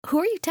Who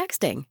are you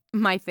texting?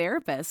 My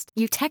therapist.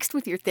 You text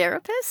with your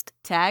therapist?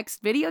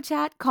 Text, video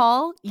chat,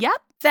 call.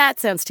 Yep. That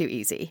sounds too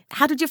easy.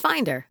 How did you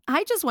find her?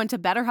 I just went to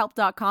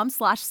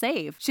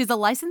betterhelp.com/save. She's a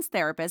licensed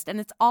therapist and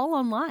it's all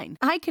online.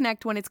 I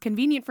connect when it's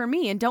convenient for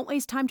me and don't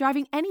waste time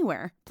driving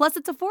anywhere. Plus,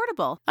 it's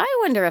affordable. I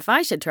wonder if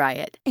I should try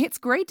it. It's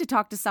great to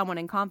talk to someone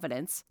in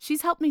confidence.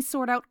 She's helped me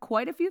sort out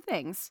quite a few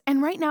things.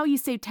 And right now you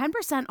save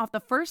 10% off the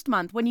first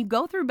month when you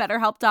go through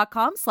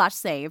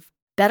betterhelp.com/save.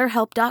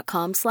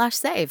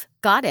 BetterHelp.com/save.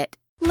 Got it.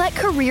 Let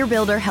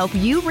CareerBuilder help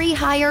you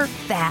rehire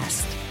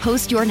fast.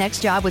 Post your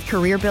next job with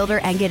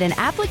CareerBuilder and get an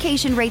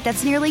application rate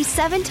that's nearly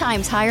 7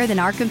 times higher than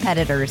our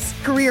competitors.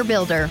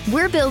 CareerBuilder,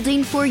 we're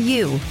building for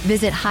you.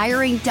 Visit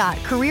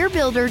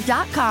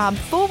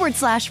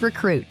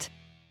hiring.careerbuilder.com/recruit.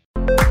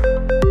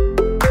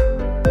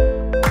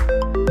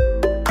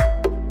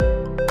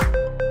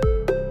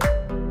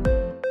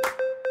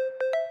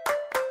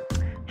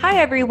 Hi,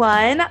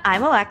 everyone.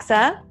 I'm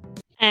Alexa.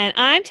 And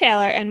I'm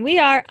Taylor, and we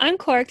are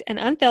Uncorked and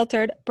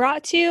Unfiltered,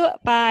 brought to you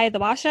by the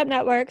Wash Up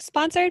Network,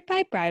 sponsored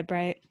by Bride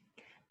Bright.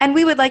 And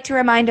we would like to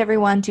remind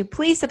everyone to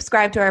please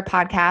subscribe to our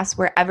podcast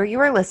wherever you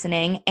are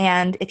listening.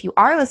 And if you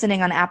are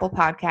listening on Apple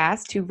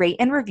Podcasts, to rate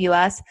and review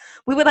us.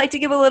 We would like to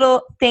give a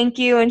little thank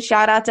you and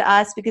shout out to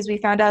us because we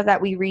found out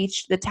that we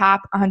reached the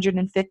top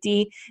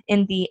 150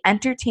 in the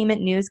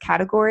entertainment news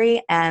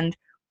category. And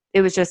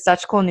it was just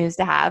such cool news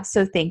to have.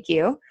 So thank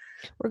you.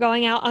 We're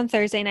going out on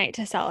Thursday night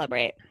to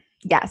celebrate.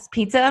 Yes,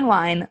 pizza and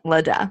wine,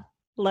 la-da.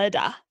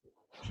 La-da.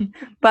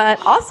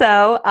 But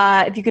also,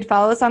 if you could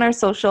follow us on our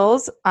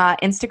socials,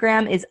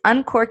 Instagram is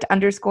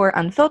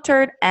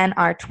uncorked_unfiltered, and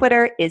our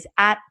Twitter is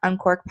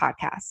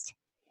 @uncorkedpodcast.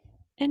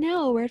 And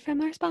now a word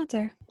from our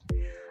sponsor.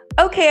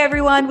 Okay,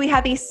 everyone, we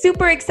have a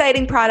super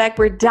exciting product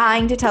we're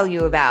dying to tell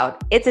you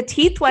about. It's a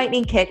teeth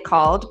whitening kit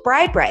called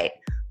Bride Bright.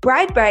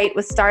 Bride Bright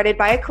was started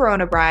by a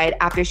Corona bride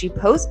after she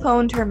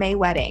postponed her May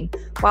wedding.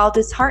 While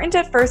disheartened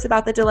at first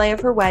about the delay of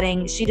her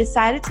wedding, she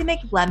decided to make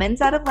lemons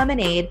out of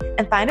lemonade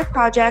and find a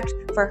project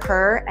for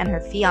her and her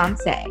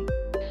fiancé.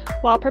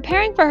 While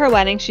preparing for her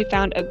wedding, she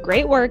found a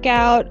great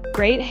workout,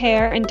 great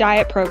hair, and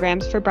diet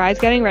programs for brides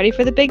getting ready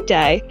for the big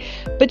day,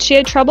 but she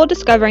had trouble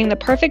discovering the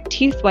perfect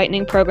teeth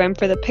whitening program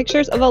for the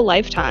pictures of a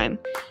lifetime.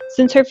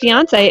 Since her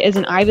fiancé is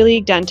an Ivy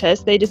League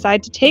dentist, they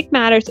decide to take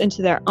matters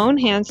into their own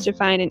hands to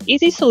find an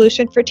easy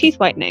solution for teeth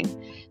whitening.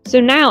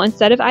 So now,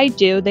 instead of I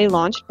Do, they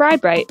launched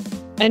Bride Bright,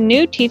 a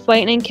new teeth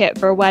whitening kit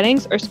for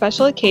weddings or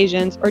special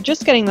occasions, or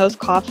just getting those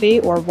coffee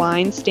or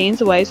wine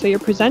stains away so you're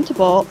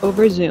presentable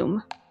over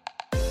Zoom.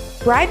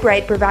 Bride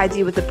Bright provides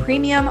you with a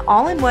premium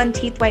all-in-one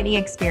teeth whitening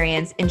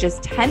experience in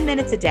just 10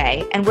 minutes a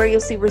day and where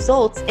you'll see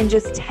results in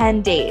just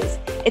 10 days.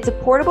 It's a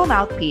portable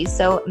mouthpiece,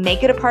 so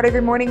make it a part of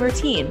your morning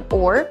routine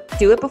or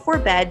do it before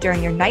bed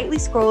during your nightly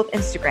scroll of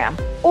Instagram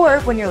or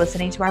when you're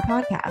listening to our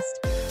podcast.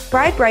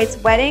 Bride Bright's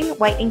Wedding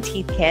Whitening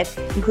Teeth Kit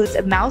includes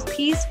a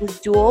mouthpiece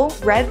with dual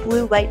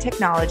red-blue light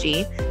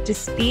technology to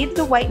speed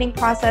the whitening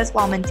process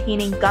while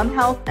maintaining gum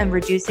health and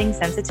reducing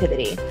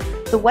sensitivity.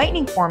 The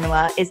whitening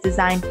formula is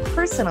designed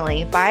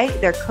personally by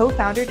their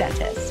co-founder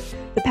dentist.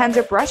 The pens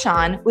are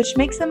brush-on, which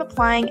makes them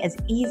applying as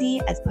easy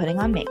as putting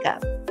on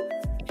makeup.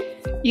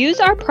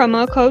 Use our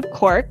promo code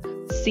CORK,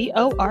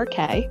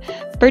 C-O-R-K,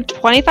 for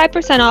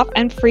 25% off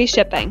and free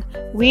shipping.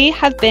 We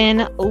have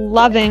been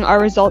loving our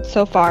results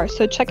so far,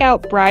 so check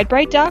out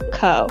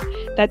bridebright.co.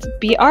 That's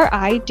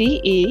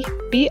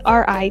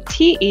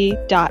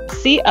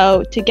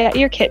BRIDEBRITE.co to get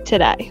your kit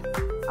today.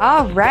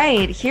 All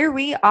right, here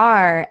we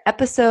are,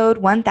 episode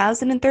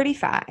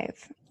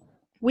 1035.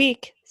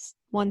 Week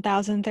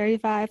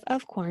 1035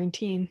 of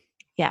quarantine.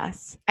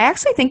 Yes. I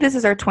actually think this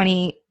is our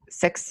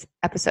 26th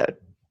episode.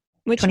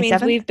 Which 27th?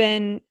 means we've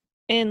been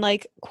in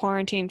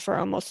quarantine for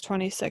almost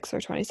 26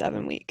 or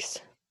 27 weeks.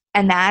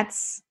 And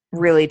that's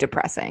really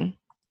depressing.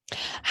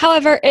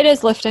 However, it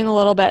is lifting a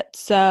little bit,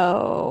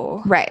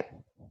 so Right.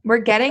 We're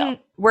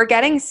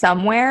getting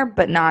somewhere,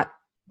 but not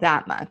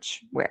that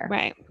much. Where?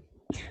 right.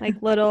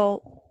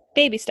 Little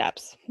baby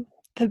steps.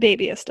 The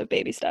babiest of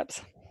baby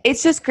steps.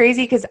 It's just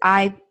crazy because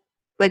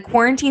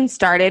quarantine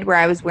started where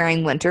I was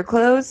wearing winter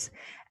clothes,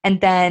 and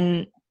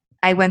then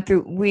we went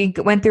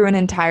through an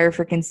entire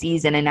freaking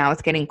season, and now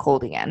it's getting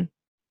cold again.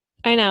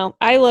 I know.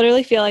 I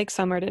literally feel like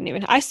summer didn't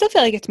even... I still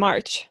feel like it's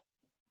March.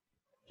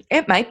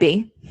 It might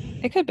be.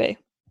 It could be.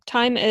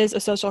 Time is a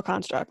social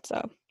construct, so.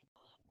 All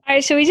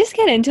right, should we just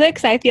get into it?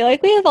 Because I feel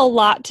like we have a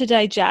lot to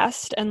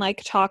digest and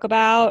talk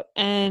about,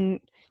 and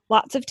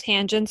lots of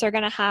tangents are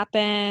going to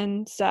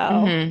happen.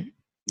 So,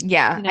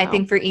 yeah, I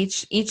think for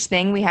each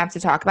thing we have to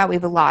talk about, we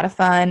have a lot of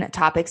fun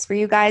topics for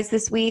you guys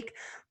this week,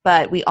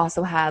 but we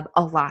also have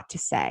a lot to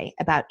say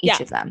about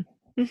each of them.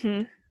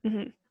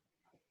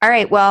 All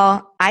right,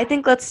 well, I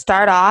think let's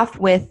start off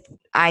with,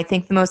 I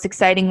think, the most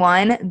exciting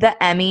one, the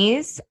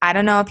Emmys. I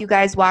don't know if you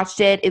guys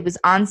watched it. It was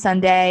on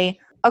Sunday.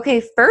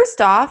 Okay,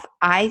 first off,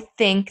 I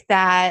think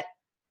that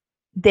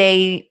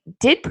they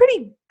did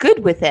pretty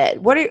good with it.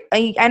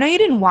 I know you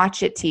didn't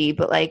watch it, T,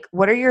 but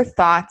what are your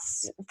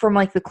thoughts from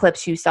the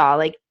clips you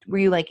saw? Were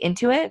you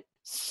into it?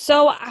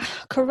 So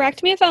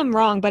correct me if I'm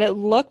wrong, but it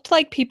looked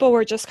like people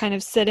were just kind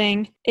of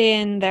sitting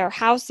in their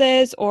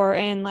houses or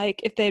in like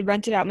if they'd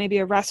rented out maybe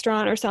a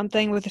restaurant or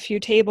something with a few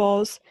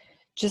tables,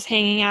 just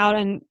hanging out,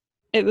 and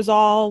it was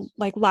all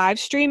like live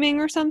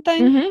streaming or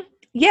something. Mm-hmm.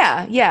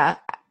 Yeah.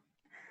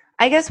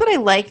 I guess what I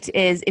liked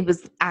is it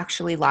was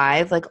actually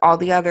live. Like all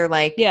the other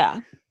like, Yeah.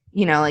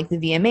 you know, like the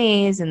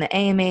VMAs and the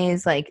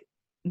AMAs, like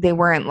they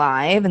weren't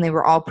live and they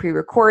were all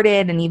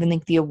pre-recorded, and even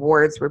like the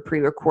awards were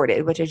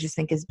pre-recorded, which I just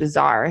think is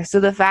bizarre. So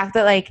the fact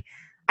that like,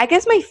 I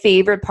guess my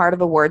favorite part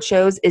of award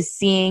shows is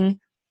seeing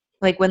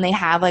like when they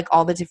have like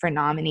all the different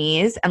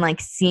nominees and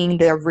like seeing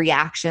their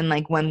reaction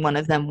like when one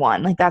of them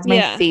won. Like that's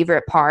my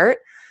favorite part.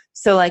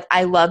 So like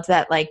I loved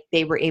that like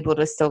they were able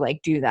to still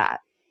like do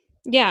that.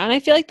 Yeah, and I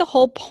feel like the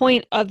whole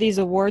point of these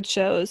award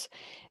shows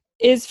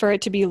is for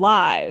it to be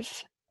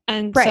live.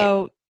 And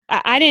so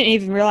I didn't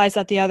even realize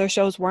that the other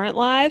shows weren't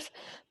live,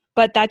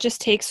 but that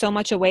just takes so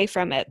much away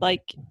from it.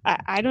 Like,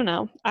 I don't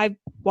know. I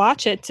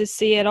watch it to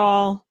see it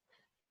all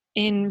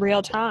in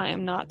real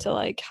time, not to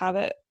like have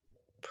it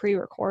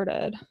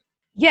pre-recorded.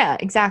 Yeah,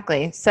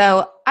 exactly.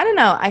 So I don't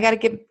know. I got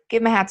to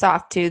give my hats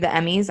off to the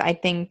Emmys. I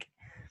think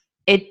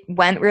it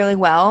went really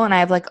well, and I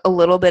have like a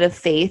little bit of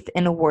faith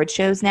in award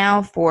shows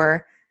now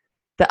for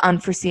the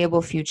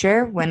unforeseeable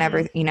future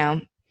whenever, you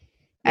know,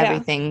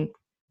 everything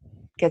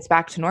gets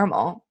back to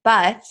normal.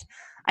 But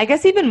I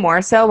guess even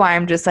more so why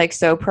I'm just like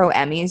so pro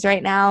Emmys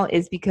right now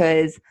is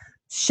because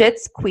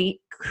Schitt's Creek.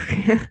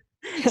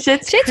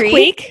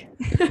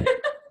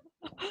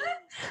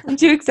 I'm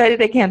too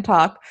excited I can't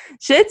talk.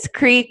 Schitt's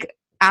Creek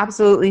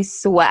absolutely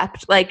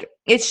swept. Like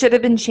it should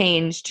have been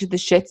changed to the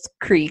Schitt's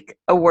Creek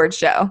award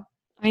show.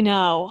 I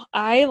know.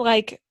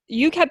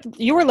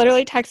 You were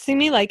literally texting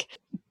me, like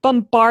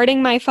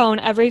bombarding my phone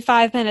every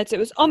 5 minutes. It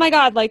was, oh my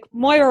God, like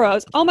Moira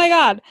rose. Oh my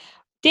God,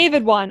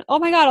 David won. Oh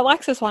my God,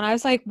 Alexis won. I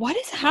was like, what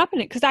is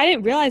happening? Because I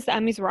didn't realize the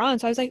Emmys were on.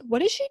 So I was like,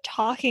 what is she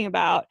talking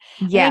about?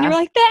 Yeah. And you were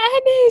like, the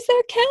Emmys,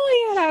 they're killing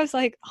it. I was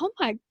like, oh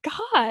my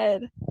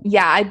God.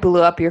 Yeah, I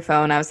blew up your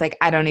phone. I was like,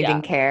 I don't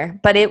even care.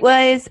 But it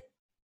was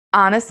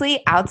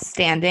honestly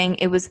outstanding.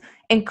 It was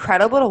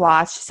incredible to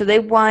watch. So they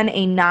won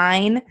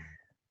 9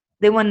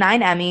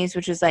 Emmys,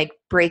 which was like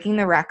breaking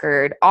the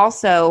record.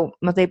 Also,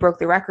 what they broke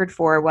the record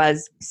for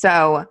was,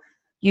 so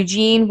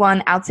Eugene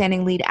won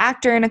Outstanding Lead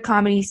Actor in a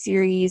Comedy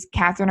Series.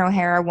 Catherine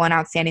O'Hara won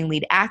Outstanding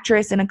Lead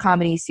Actress in a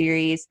Comedy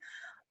Series.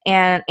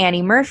 And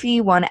Annie Murphy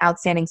won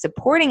Outstanding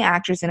Supporting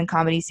Actress in a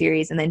Comedy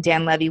Series. And then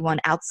Dan Levy won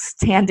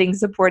Outstanding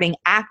Supporting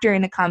Actor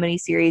in a Comedy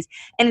Series.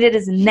 And it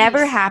has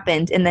never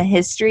happened in the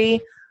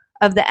history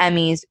of the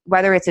Emmys,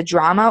 whether it's a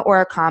drama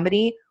or a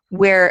comedy,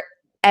 where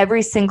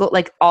every single,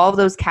 like all of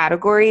those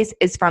categories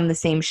is from the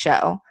same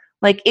show.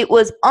 Like it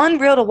was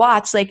unreal to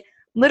watch. Like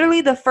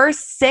literally the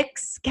first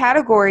 6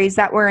 categories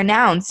that were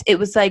announced, it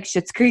was like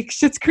Schitt's Creek,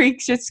 Schitt's Creek,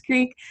 Schitt's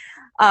Creek.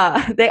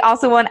 They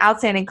also won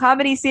Outstanding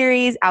Comedy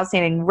Series,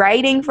 Outstanding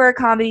Writing for a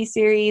Comedy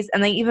Series,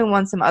 and they even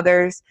won some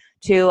others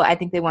too. I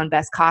think they won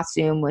Best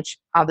Costume, which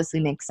obviously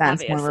makes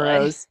sense.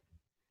 Moira Rose.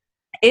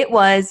 It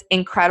was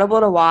incredible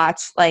to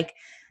watch. Like,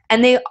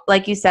 and they,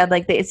 like you said,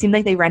 like it seemed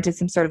like they rented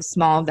some sort of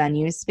small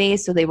venue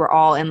space, so they were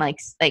all in like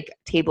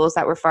tables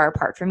that were far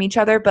apart from each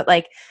other. But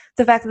like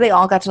the fact that they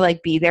all got to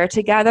like be there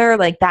together,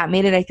 like that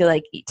made it, I feel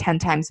like, 10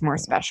 times more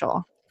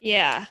special.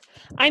 Yeah,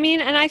 I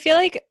mean, and I feel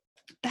like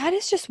that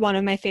is just one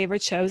of my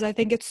favorite shows. I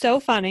think it's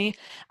so funny.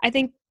 I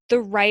think the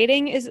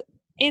writing is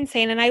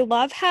insane, and I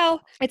love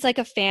how it's like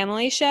a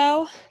family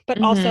show,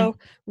 but also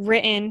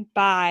written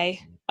by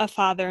a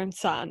father and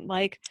son.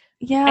 Like.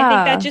 Yeah. I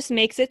think that just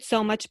makes it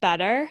so much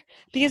better,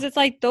 because it's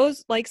like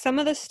those, like some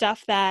of the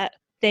stuff that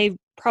they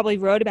probably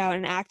wrote about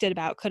and acted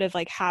about could have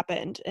like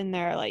happened in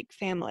their like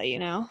family, you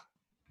know?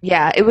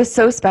 Yeah, it was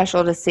so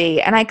special to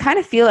see. And I kind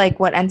of feel like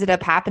what ended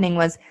up happening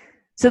was,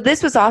 so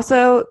this was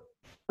also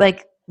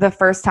like the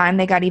first time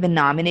they got even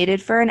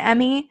nominated for an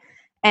Emmy,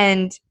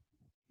 and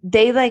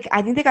they like,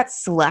 I think they got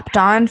slept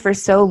on for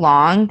so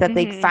long that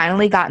they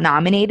finally got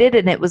nominated,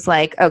 and it was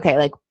like, okay,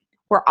 like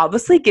we're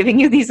obviously giving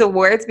you these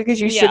awards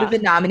because you should have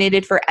been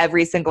nominated for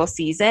every single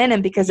season,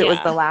 and because it was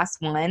the last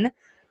one.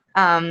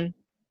 I'm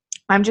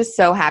just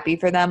so happy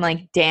for them.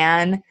 Like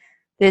Dan,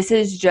 this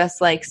is just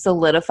like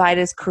solidified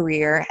his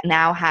career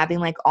now, having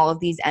like all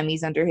of these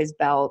Emmys under his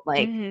belt,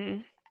 like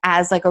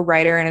as like a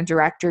writer and a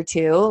director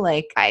too.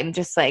 Like I'm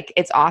just like,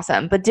 it's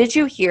awesome. But did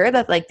you hear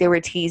that like they were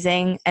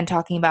teasing and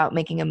talking about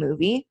making a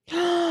movie?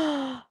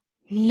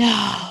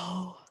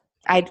 No.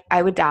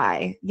 I would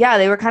die. Yeah,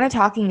 they were kind of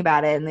talking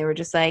about it, and they were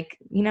just like,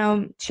 you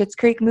know, Schitt's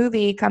Creek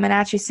movie coming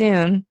at you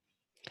soon.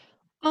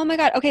 Oh my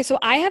God. Okay, so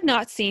I have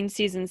not seen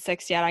season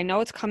 6 yet. I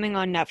know it's coming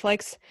on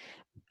Netflix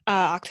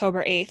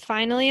October 8th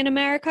finally in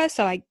America,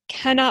 so I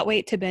cannot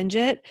wait to binge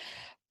it.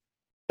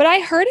 But I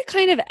heard it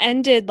kind of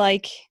ended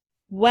like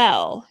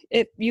well.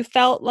 You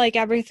felt like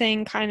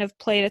everything kind of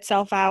played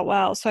itself out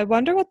well. So I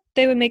wonder what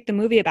they would make the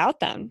movie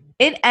about then.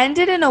 It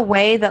ended in a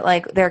way that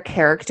like their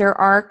character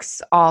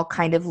arcs all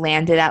kind of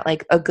landed at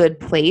like a good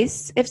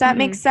place, if that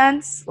makes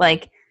sense.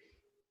 Like,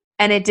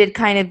 And it did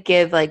kind of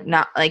give like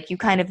not like you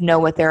kind of know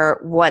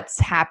what's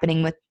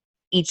happening with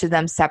each of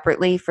them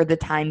separately for the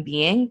time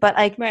being. But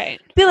like Right.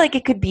 I feel like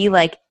it could be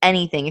like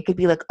anything. It could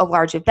be like a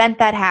large event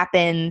that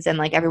happens and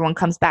like everyone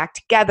comes back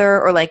together,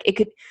 or like it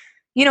could,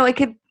 you know,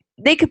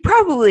 they could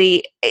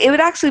probably, it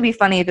would actually be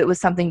funny if it was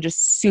something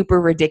just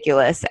super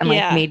ridiculous and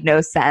like made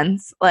no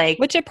sense. Like,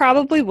 which it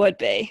probably would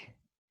be.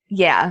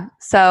 Yeah.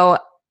 So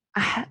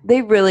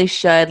they really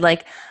should.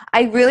 Like,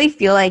 I really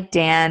feel like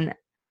Dan,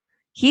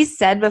 he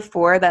said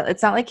before that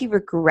it's not like he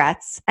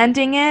regrets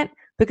ending it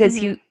because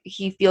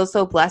he feels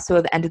so blessed to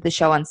have ended the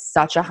show on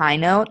such a high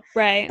note.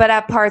 Right. But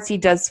at parts he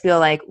does feel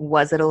like,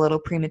 was it a little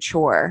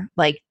premature?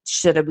 Like,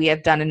 should we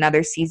have done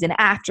another season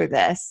after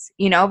this?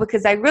 You know,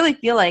 because I really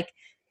feel like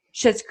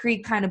Schitt's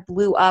Creek kind of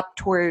blew up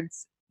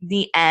towards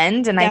the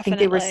end, and I think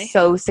they were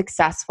so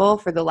successful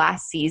for the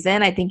last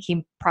season. I think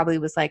he probably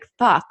was like,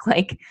 fuck,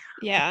 like,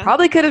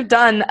 probably could have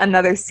done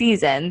another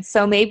season.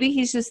 So maybe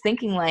he's just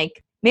thinking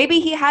like,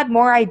 maybe he had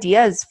more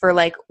ideas for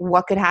like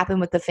what could happen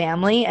with the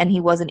family, and he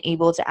wasn't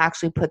able to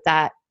actually put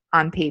that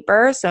on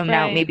paper. So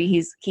now maybe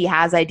he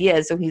has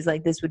ideas. So he's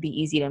like, this would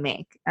be easy to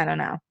make. I don't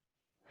know.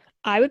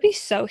 I would be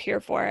so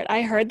here for it.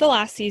 I heard the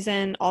last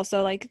season,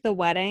 also like the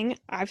wedding.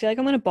 I feel like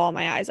I'm going to bawl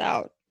my eyes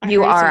out.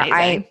 You are.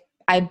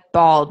 I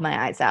bawled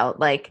my eyes out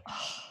like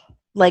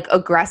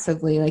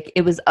aggressively. Like,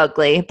 it was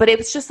ugly, but it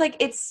was just like,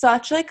 it's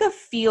such like a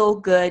feel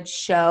good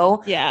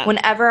show. Yeah.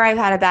 Whenever I've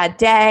had a bad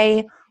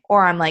day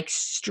or I'm like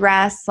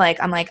stressed, like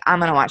I'm going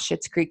to watch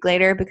Schitt's Creek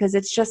later, because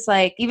it's just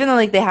like, even though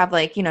like they have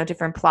like, you know,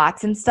 different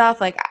plots and stuff,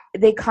 like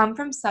they come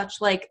from such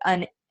like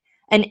an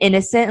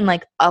innocent and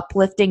like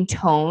uplifting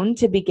tone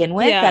to begin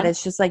with that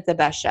it's just like the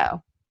best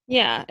show.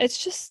 Yeah. It's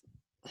just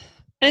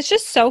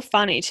so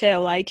funny too.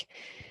 Like,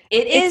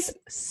 it is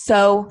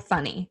so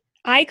funny.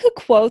 I could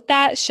quote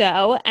that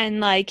show and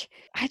like,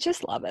 I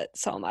just love it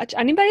so much.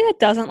 Anybody that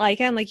doesn't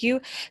like it, I'm like,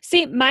 you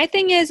see, my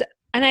thing is,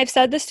 and I've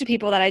said this to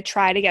people that I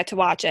try to get to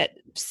watch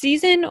it,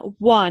 season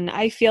 1,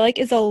 I feel like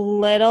is a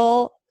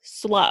little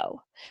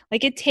slow.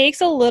 Like, it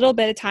takes a little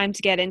bit of time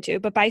to get into,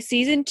 but by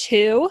season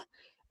 2,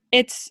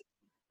 it's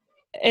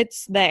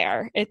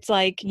there. It's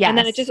like, and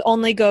then it just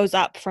only goes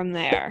up from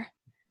there.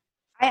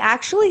 I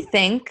actually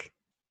think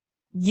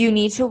you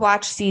need to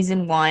watch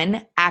season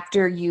 1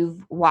 after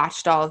you've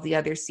watched all of the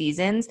other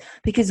seasons,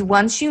 because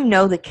once you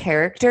know the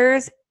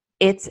characters,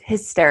 it's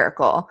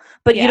hysterical,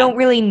 but you don't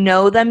really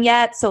know them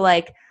yet. So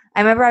like,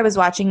 I remember I was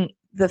watching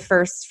the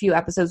first few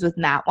episodes with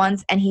Matt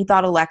once, and he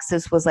thought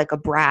Alexis was like a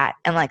brat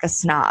and like a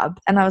snob.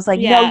 And I was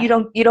like, no,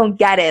 you don't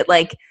get it.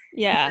 Like,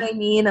 you know what I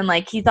mean? And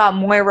like, he thought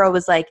Moira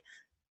was like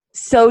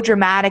so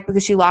dramatic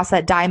because she lost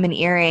that diamond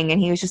earring, and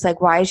he was just like,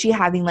 why is she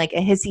having like a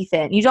hissy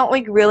fit? And you don't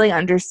like really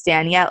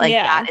understand yet. Like,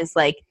 that is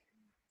like,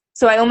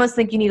 so I almost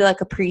think you need to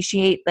like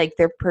appreciate like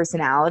their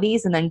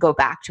personalities and then go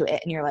back to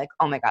it, and you're like,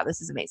 oh my God,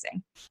 this is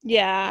amazing.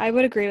 Yeah, I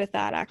would agree with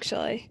that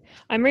actually.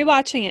 I'm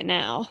rewatching it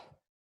now.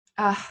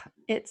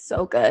 It's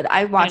so good.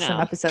 I watched some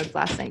episodes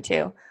last night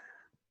too.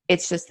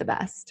 It's just the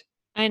best.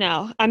 I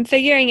know. I'm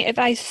figuring if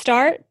I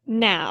start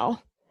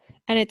now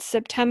and it's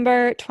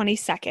September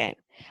 22nd,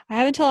 I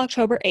have until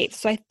October 8th.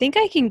 So I think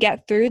I can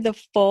get through the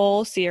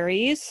full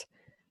series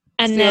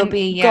and then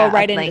go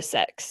right into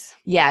 6.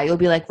 Yeah, you'll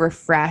be like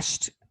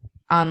refreshed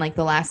on like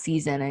the last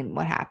season and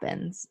what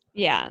happens.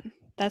 Yeah,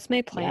 that's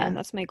my plan.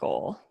 That's my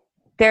goal.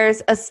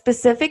 There's a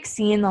specific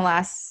scene the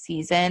last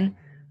season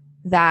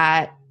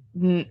that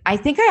I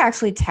think I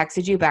actually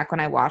texted you back when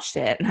I watched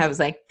it, and I was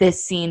like,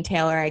 this scene,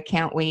 Taylor, I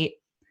can't wait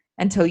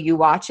until you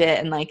watch it.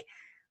 And like,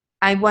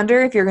 I wonder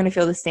if you're going to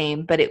feel the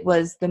same, but it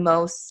was the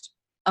most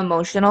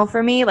emotional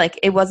for me. Like,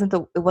 it wasn't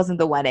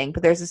the wedding,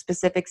 but there's a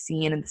specific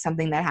scene and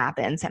something that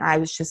happens, and I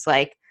was just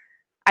like,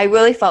 I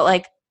really felt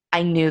like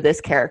I knew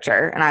this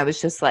character, and I was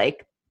just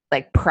like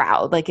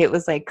proud. Like, it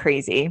was like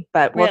crazy,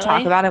 but we'll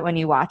talk about it when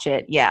you watch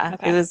it. Yeah.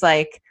 Okay. It was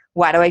like,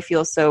 why do I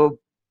feel so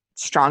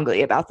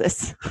strongly about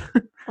this?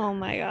 Oh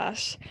my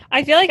gosh.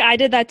 I feel like I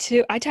did that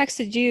too. I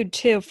texted you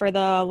too for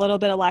the Little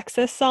Bit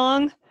Alexis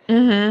song.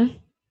 Mm-hmm.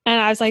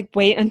 And I was like,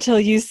 wait until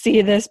you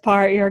see this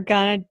part. You're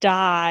gonna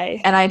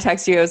die. And I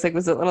texted you. I was like,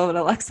 was it Little Bit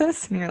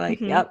Alexis? And you're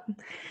like, yep.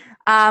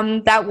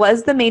 That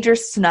was the major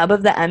snub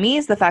of the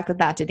Emmys, the fact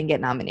that didn't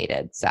get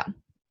nominated. So.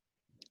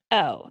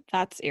 Oh,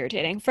 that's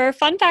irritating. For a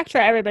fun fact for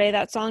everybody,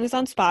 that song is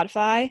on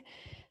Spotify.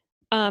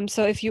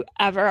 So if you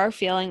ever are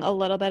feeling a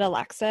little bit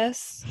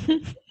Alexis,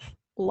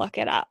 look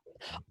it up.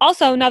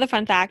 Also, another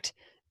fun fact,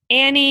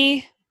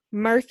 Annie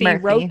Murphy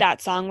wrote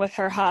that song with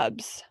her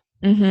hubs.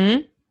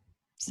 Mm-hmm.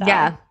 So.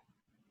 Yeah.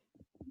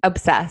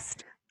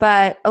 Obsessed.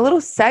 But a little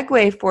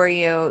segue for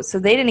you. So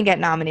they didn't get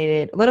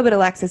nominated. A Little Bit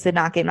Alexis did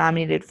not get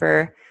nominated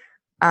for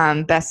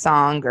best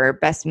song or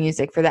best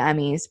music for the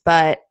Emmys.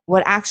 But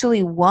what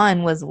actually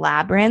won was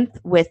Labyrinth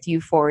with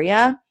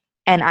Euphoria.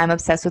 And I'm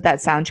obsessed with that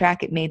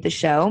soundtrack. It made the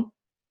show.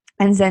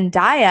 And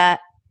Zendaya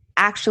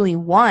actually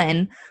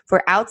won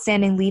for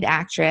Outstanding Lead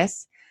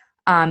Actress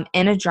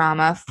in a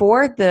drama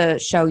for the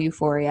show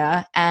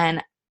Euphoria.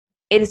 And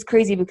it is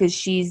crazy because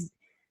she's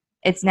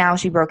it's now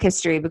she broke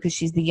history because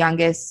she's the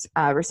youngest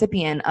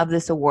recipient of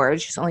this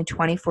award. She's only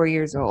 24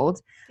 years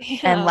old. Damn.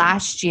 And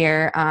last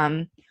year,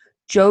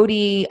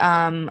 Jodie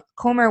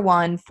Comer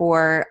won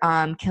for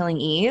Killing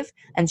Eve,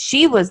 and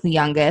she was the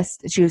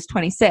youngest. She was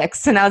 26.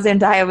 So now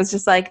Zendaya was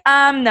just like, no,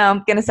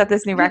 I'm going to set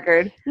this new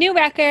record. New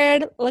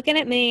record. Looking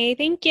at me.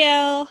 Thank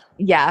you.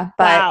 Yeah,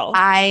 but Wow.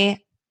 I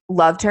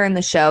loved her in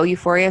the show.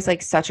 Euphoria is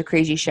like such a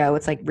crazy show.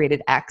 It's like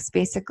rated X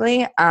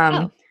basically.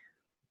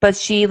 But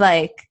she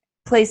like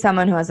plays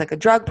someone who has like a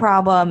drug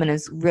problem and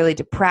is really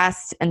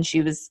depressed, and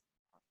she was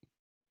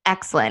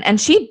excellent.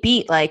 And she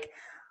beat like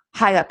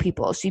high up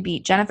people. She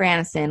beat Jennifer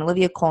Aniston,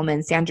 Olivia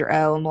Colman, Sandra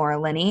Oh, and Laura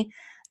Linney.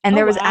 And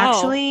there was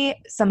actually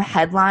some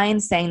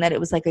headlines saying that it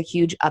was like a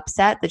huge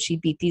upset that she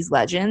beat these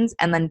legends.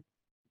 And then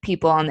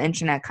people on the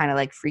internet kind of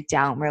like freaked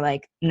out and were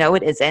like, no,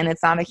 it isn't.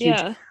 It's not a huge,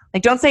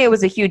 like, don't say it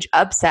was a huge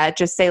upset.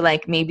 Just say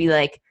like, maybe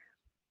like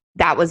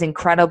that was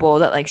incredible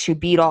that like she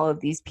beat all of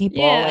these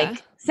people.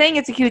 Like saying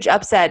it's a huge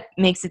upset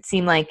makes it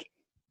seem like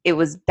it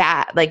was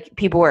bad. Like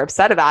people were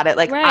upset about it.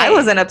 Like I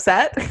wasn't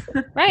upset.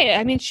 Right.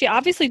 I mean, she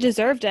obviously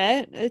deserved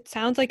it. It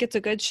sounds like it's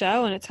a good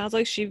show, and it sounds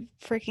like she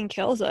freaking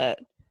kills it.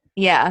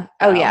 Yeah.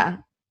 Oh yeah.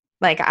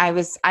 Like I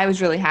was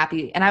really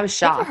happy, and I was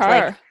shocked.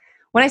 Like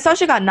when I saw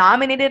she got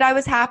nominated, I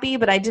was happy,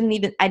 but I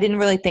didn't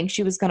really think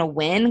she was going to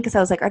win, because I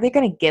was like, are they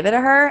going to give it to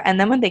her? And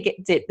then when they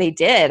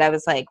did, I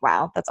was like,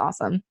 wow, that's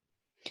awesome.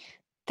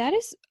 That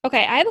is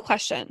okay. I have a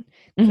question.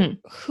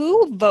 Mm-hmm.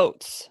 Who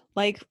votes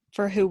like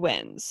for who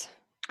wins?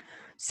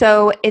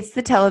 So it's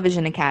the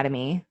Television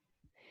Academy.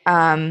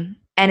 And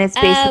it's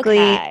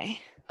basically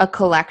a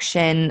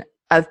collection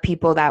of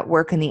people that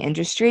work in the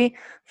industry.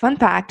 Fun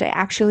fact, I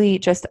actually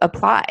just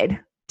applied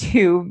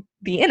to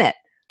be in it.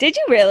 Did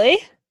you really?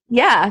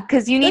 Yeah,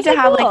 because you need to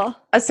have like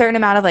a certain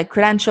amount of like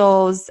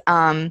credentials.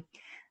 And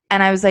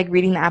I was like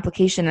reading the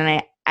application,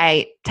 and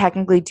I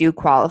technically do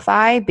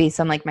qualify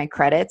based on like my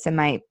credits and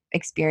my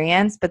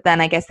experience, but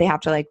then I guess they have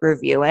to like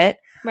review it.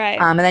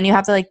 Right. And then you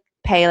have to like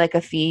pay like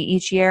a fee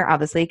each year,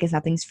 obviously, because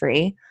nothing's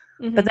free.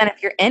 Mm-hmm. But then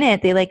if you're in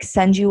it, they like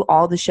send you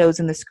all the shows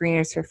and the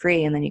screeners for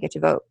free, and then you get to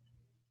vote.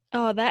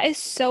 Oh, that is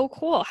so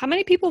cool. How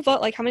many people vote?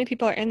 Like, how many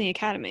people are in the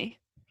Academy?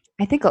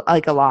 I think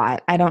like a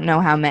lot. I don't know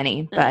how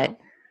many, but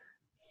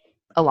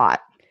a lot.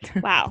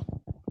 Wow.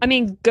 I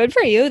mean, good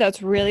for you.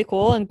 That's really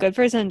cool. And good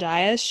for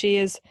Zendaya. She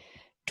is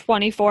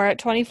 24. At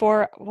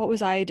 24, what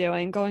was I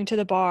doing? Going to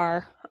the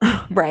bar.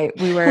 Right.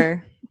 We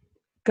were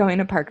going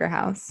to Parker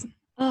House.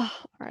 Oh,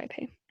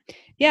 R.I.P.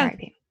 Yeah.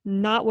 R.I.P.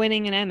 Not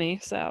winning an Emmy,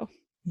 so.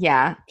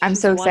 Yeah. I'm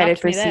so excited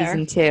for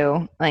season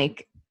 2.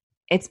 Like,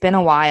 it's been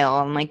a while.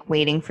 I'm like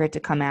waiting for it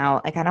to come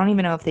out. Like, I don't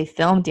even know if they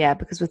filmed yet,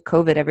 because with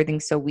COVID,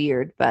 everything's so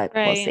weird, but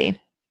we'll see.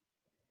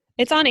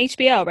 It's on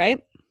HBO,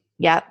 right?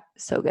 Yep.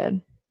 So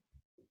good.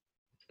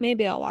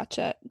 Maybe I'll watch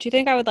it. Do you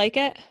think I would like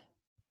it?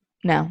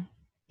 No.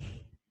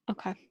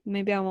 Okay.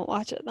 Maybe I won't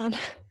watch it then.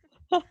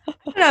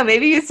 No,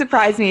 maybe you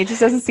surprise me. It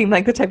just doesn't seem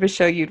like the type of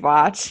show you'd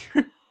watch.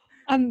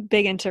 I'm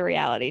big into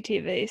reality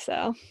TV,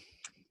 so.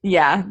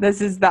 Yeah,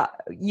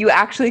 you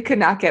actually could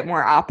not get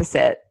more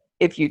opposite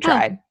if you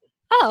tried.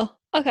 Oh,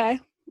 okay.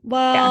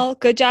 Well,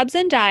 Good job,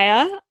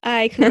 Zendaya.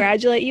 I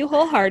congratulate you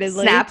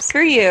wholeheartedly. Snaps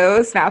for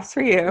you. Snaps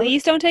for you.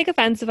 Please don't take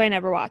offense if I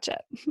never watch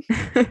it.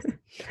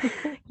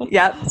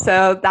 Yep.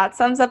 So that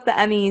sums up the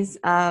Emmys.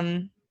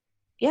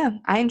 Yeah,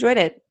 I enjoyed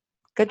it.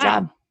 Good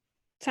job.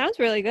 Sounds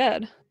really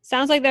good.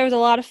 Sounds like there was a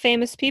lot of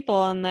famous people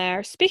on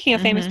there. Speaking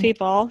of famous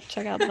people,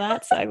 check out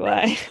that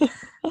segue.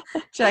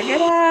 Check it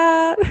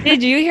out.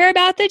 Did you hear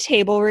about the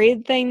table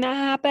read thing that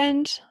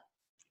happened?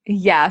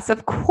 Yes,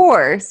 of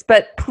course.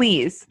 But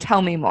please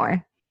tell me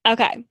more.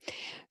 Okay.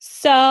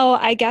 So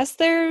I guess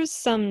there's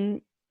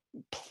some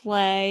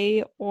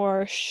play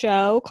or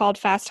show called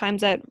Fast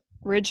Times at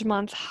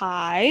Ridgemont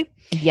High.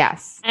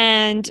 Yes.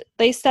 And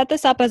they set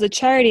this up as a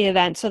charity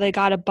event. So they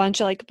got a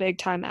bunch of like big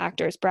time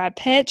actors: Brad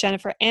Pitt,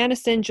 Jennifer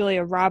Aniston,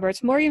 Julia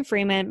Roberts, Morgan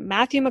Freeman,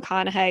 Matthew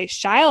McConaughey,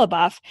 Shia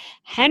LaBeouf,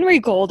 Henry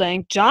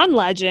Golding, John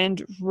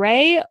Legend,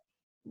 Ray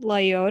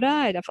Liotta,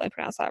 I definitely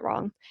pronounced that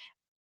wrong,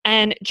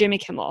 and Jimmy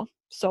Kimmel.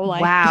 So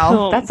like, wow,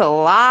 boom. That's a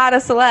lot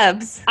of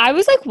celebs. I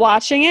was like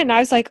watching it and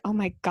I was like, oh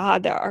my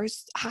God, there are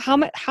how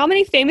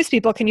many famous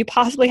people can you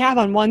possibly have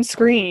on one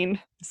screen?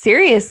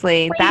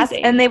 Seriously.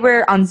 Crazy. And they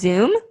were on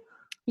Zoom?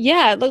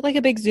 Yeah, it looked like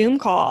a big Zoom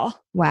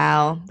call.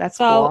 Wow, that's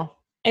cool.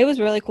 It was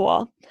really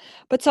cool.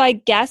 But so I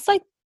guess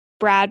like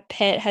Brad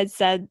Pitt had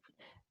said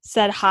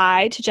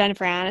hi to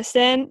Jennifer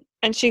Aniston,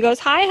 and she goes,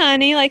 "Hi,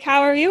 honey, like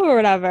how are you?" or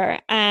whatever.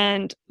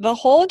 And the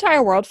whole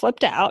entire world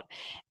flipped out.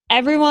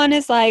 Everyone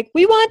is like,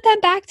 we want them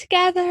back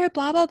together,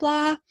 blah, blah,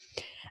 blah.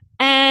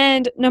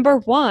 And number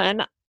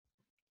one,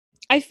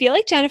 I feel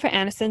like Jennifer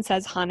Aniston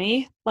says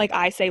honey, like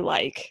I say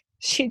like.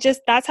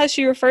 That's how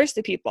she refers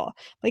to people.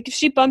 Like if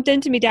she bumped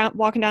into me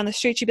walking down the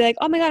street, she'd be like,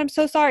 oh my God, I'm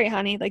so sorry,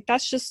 honey. Like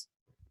that's just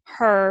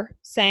her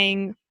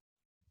saying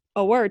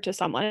a word to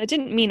someone. It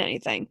didn't mean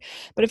anything.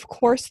 But of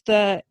course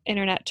the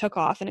internet took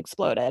off and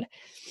exploded.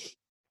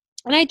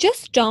 And I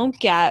just don't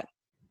get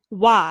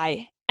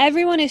why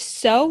everyone is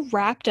so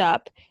wrapped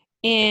up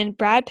in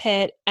Brad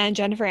Pitt and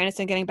Jennifer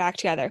Aniston getting back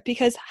together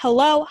because,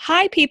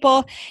 hi,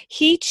 people,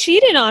 he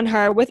cheated on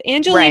her with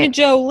Angelina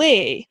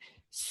Jolie.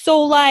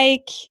 So,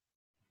 like,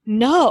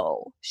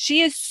 no,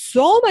 she is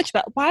so much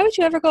better. Why would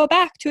you ever go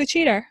back to a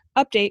cheater?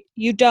 Update,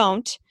 you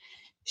don't.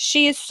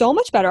 She is so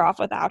much better off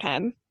without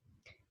him.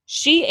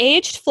 She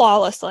aged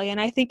flawlessly,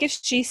 and I think if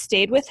she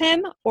stayed with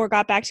him or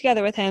got back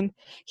together with him,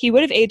 he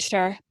would have aged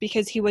her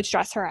because he would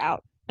stress her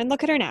out. And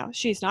look at her now.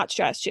 She's not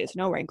stressed. She has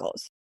no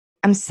wrinkles.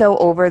 I'm so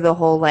over the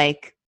whole,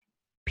 like,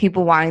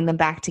 people wanting them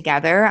back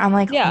together. I'm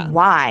like,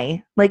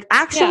 why? Like,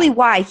 actually,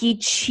 why? He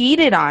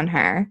cheated on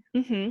her.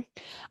 Mm-hmm.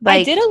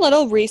 I did a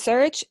little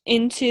research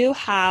into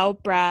how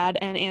Brad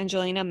and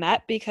Angelina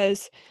met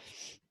because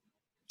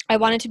I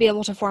wanted to be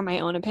able to form my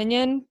own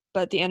opinion,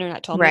 but the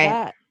internet told me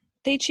that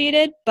they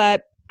cheated.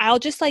 But I'll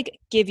just, like,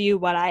 give you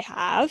what I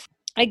have.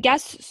 I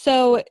guess,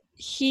 so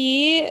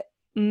he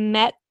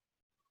met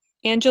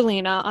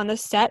Angelina on the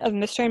set of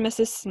Mr. and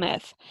Mrs.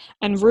 Smith,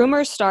 and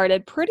rumors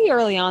started pretty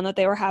early on that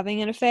they were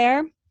having an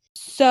affair.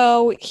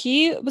 So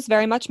he was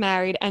very much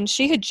married, and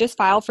she had just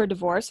filed for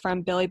divorce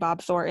from Billy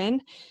Bob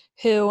Thornton,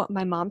 who,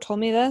 my mom told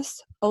me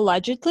this,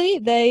 allegedly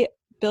Billy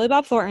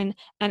Bob Thornton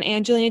and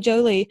Angelina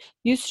Jolie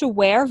used to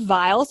wear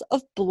vials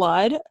of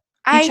blood,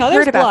 each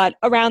other's blood,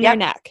 around their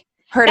neck.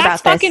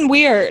 That's fucking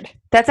weird.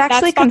 That's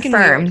actually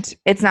confirmed.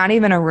 It's not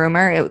even a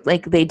rumor.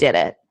 They did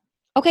it.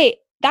 Okay,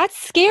 that's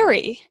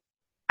scary.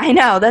 I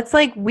know. That's,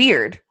 like,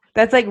 weird.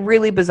 That's, like,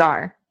 really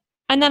bizarre.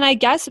 And then I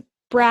guess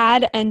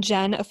Brad and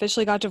Jen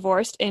officially got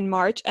divorced in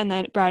March, and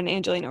then Brad and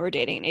Angelina were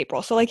dating in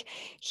April. So, like,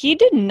 he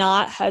did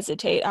not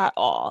hesitate at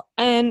all.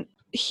 And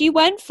he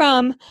went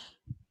from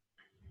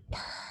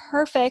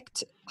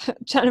perfect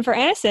Jennifer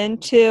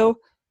Aniston to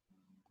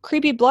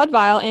creepy blood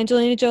vial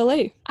Angelina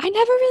Jolie. I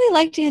never really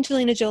liked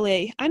Angelina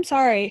Jolie. I'm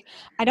sorry.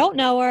 I don't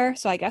know her,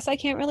 so I guess I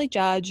can't really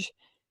judge.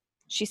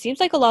 She seems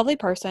like a lovely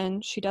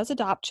person. She does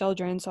adopt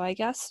children, so I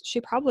guess she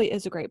probably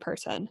is a great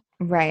person.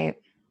 Right.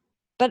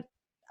 But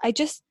I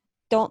just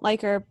don't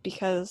like her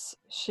because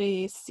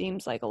she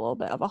seems like a little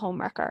bit of a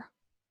homewrecker.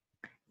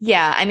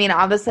 Yeah, I mean,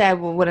 obviously I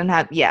wouldn't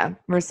have,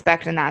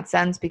 respect in that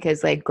sense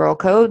because, like, girl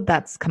code,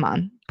 come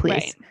on, please.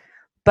 Right.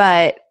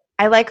 But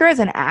I like her as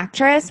an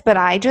actress, but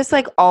I just,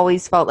 like,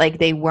 always felt like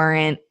they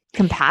weren't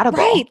compatible.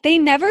 Right. They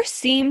never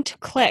seemed to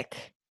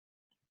click.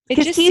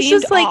 Because he's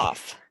just, like,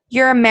 off.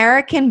 You're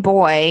American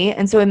boy,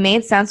 and so it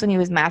made sense when he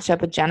was matched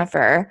up with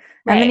Jennifer.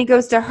 And then he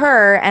goes to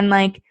her, and,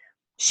 like,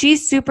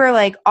 she's super,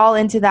 like, all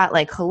into that,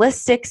 like,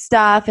 holistic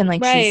stuff, and,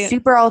 like, she's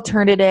super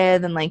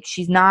alternative, and, like,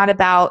 she's not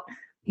about,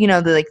 you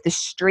know, the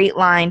straight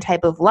line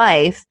type of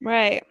life.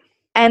 Right.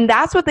 And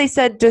that's what they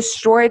said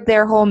destroyed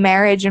their whole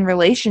marriage and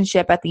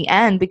relationship at the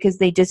end because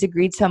they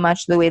disagreed so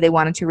much the way they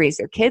wanted to raise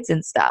their kids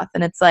and stuff.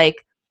 And it's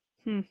like,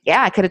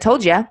 I could have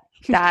told you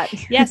that.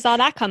 Yeah, saw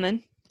that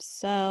coming.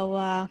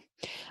 So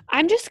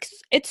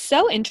it's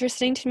so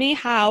interesting to me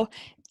how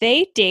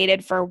they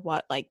dated for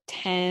what, like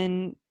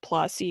 10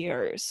 plus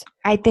years.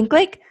 I think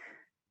like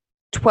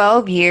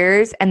 12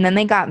 years, and then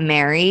they got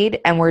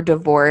married and were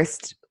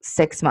divorced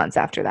 6 months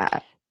after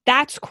that.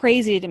 That's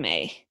crazy to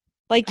me.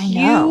 Like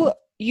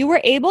you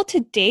were able to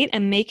date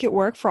and make it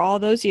work for all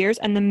those years,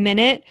 and the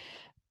minute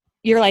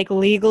you're like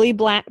legally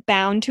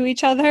bound to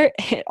each other,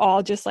 it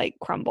all just like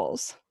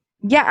crumbles.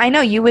 Yeah, I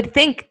know. You would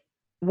think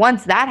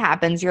once that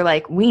happens, you're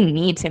like, we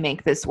need to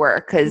make this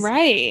work because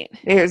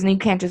you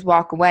can't just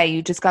walk away.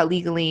 You just got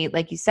legally,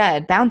 like you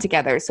said, bound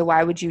together. So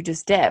why would you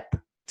just dip?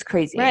 It's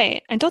crazy.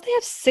 Right. And don't they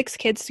have 6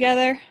 kids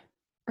together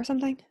or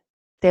something?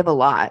 They have a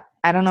lot.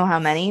 I don't know how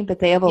many, but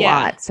they have a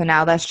lot. So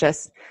now that's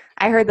just,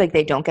 I heard like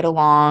they don't get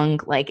along.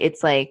 Like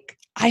it's like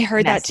I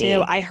heard messy. That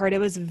too. I heard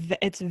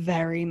it's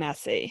very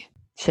messy.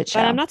 Shit show.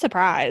 But I'm not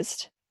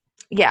surprised.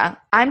 Yeah.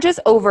 I'm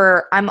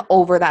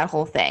over that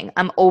whole thing.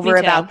 I'm over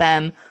about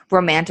them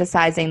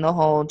romanticizing the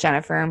whole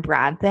Jennifer and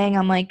Brad thing.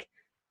 I'm like,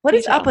 what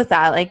is up with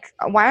that? Like,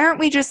 why aren't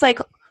we just like,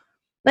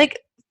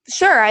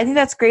 sure, I think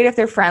that's great if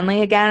they're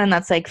friendly again and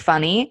that's like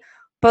funny.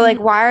 But like,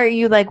 why are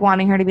you like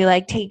wanting her to be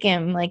like, take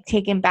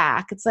him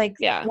back? It's like,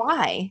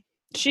 why?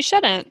 She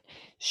shouldn't.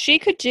 She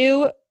could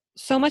do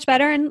so much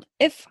better. And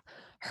if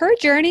her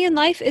journey in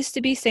life is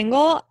to be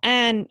single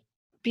and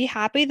be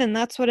happy, then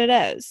that's what it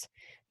is.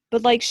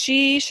 But like,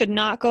 she should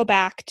not go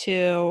back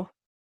to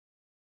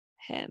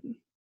him.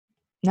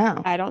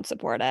 No, I don't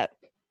support it.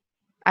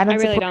 I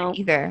really don't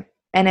either.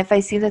 And if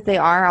I see that they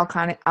are,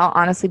 I'll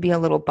honestly be a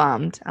little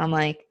bummed. I'm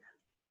like,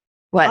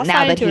 what I'll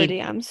now that he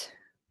DMs.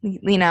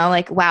 You know,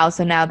 like, wow,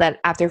 so now that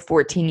after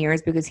 14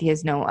 years, because he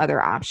has no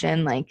other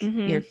option, like,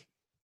 you're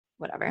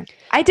whatever.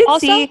 I did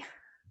also see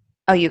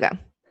 – oh, you go.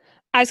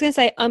 I was going to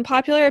say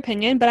unpopular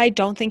opinion, but I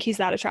don't think he's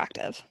that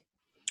attractive.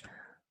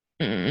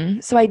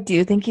 So I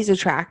do think he's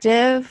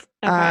attractive.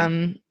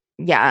 Okay.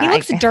 Yeah. He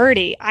looks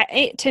dirty.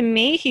 To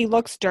me, he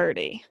looks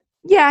dirty.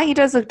 Yeah, he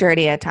does look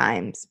dirty at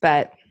times,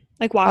 but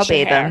like wash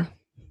your hair.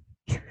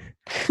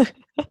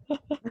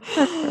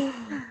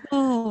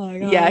 Oh my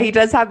God. Yeah, he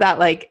does have that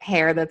like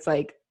hair that's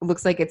like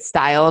looks like it's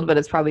styled, but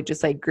it's probably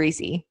just like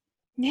greasy.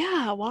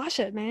 Yeah, wash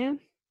it, man.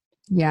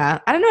 Yeah.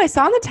 I don't know. I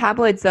saw in the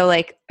tabloids, though,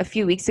 like a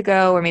few weeks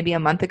ago or maybe a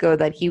month ago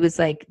that he was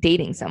like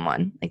dating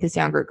someone, like this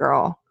younger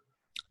girl.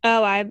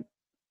 Oh, I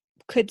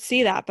could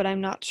see that, but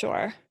I'm not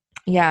sure.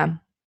 Yeah.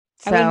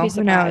 I wouldn't be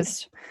So who knows?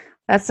 surprised.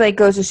 That's like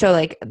goes to show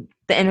like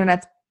the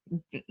internet's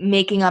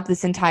making up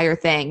this entire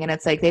thing, and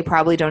it's like they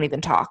probably don't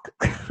even talk.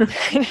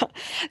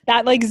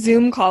 That like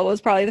Zoom call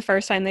was probably the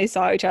first time they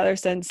saw each other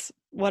since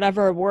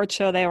whatever award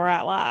show they were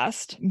at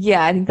last.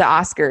 Yeah, I think the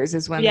Oscars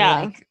is when they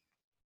like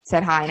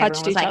said hi and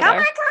touched everyone was each like, other.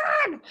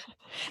 "Oh my god,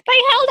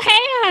 They held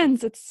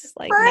hands." It's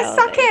like for a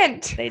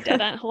second, they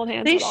didn't hold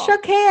hands. They at all.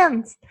 shook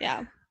hands.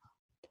 Yeah.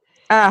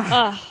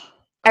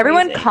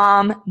 Everyone, Crazy.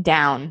 calm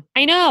down.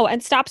 I know,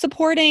 and stop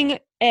supporting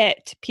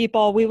it,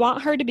 people. We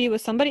want her to be with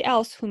somebody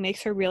else who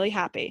makes her really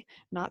happy,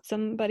 not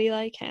somebody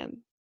like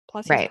him.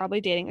 Plus, he's probably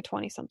dating a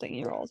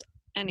 20-something-year-old.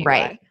 Anyway.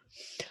 Right.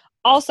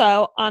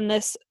 Also, on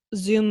this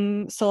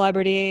Zoom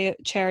celebrity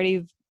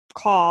charity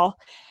call,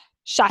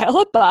 Shia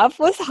LaBeouf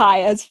was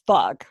high as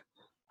fuck.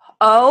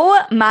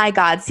 Oh my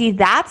God. See,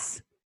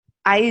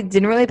 I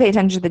didn't really pay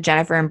attention to the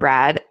Jennifer and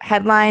Brad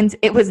headlines.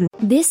 It was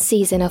This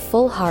season, a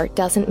full heart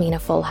doesn't mean a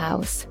full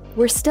house.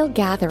 We're still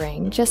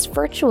gathering, just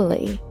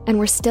virtually, and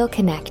we're still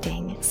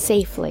connecting,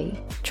 safely.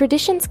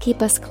 Traditions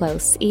keep us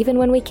close, even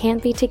when we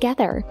can't be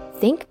together.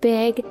 Think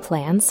big,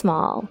 plan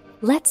small.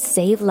 Let's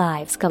save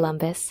lives,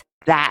 Columbus.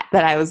 that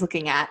I was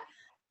looking at.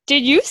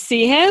 Did you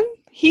see him?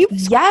 He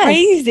was Yes.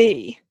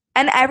 crazy.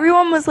 And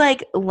everyone was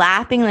like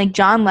laughing, like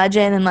John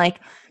Legend and like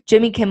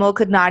Jimmy Kimmel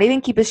could not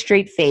even keep a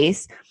straight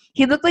face.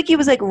 He looked like he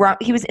was like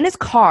he was in his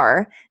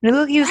car and it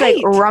looked like he was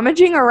like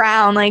rummaging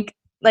around, like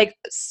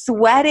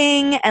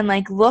sweating and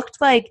like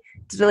looked like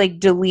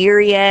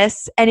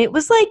delirious, and it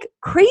was like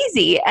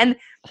crazy. And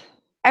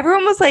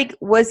everyone was like,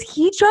 was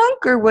he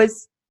drunk or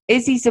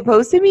is he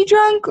supposed to be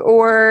drunk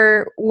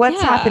or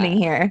what's happening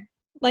here?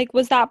 Like,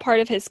 was that part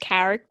of his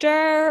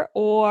character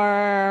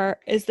or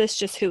is this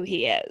just who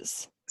he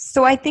is?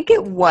 So I think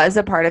it was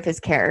a part of his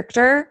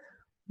character,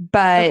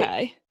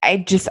 but I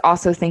just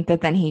also think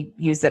that then he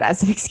used it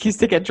as an excuse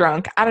to get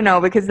drunk. I don't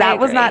know, because that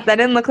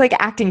didn't look like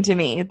acting to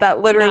me.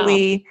 That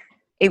literally,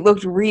 it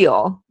looked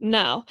real.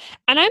 No.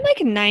 And I'm like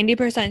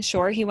 90%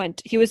 sure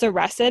he was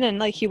arrested and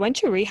like he went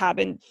to rehab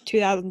in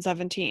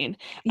 2017.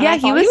 Yeah,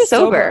 he was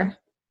sober.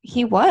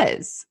 He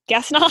was.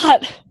 Guess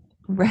not.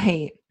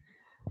 Right.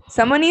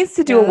 Someone needs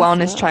to do a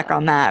wellness check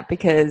on that,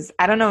 because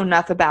I don't know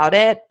enough about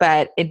it,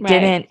 but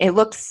it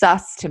looked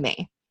sus to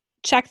me.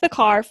 Check the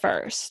car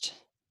first.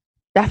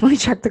 Definitely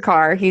check the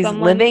car. He's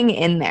living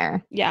in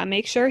there. Yeah,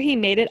 make sure he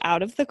made it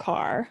out of the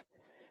car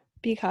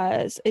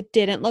because it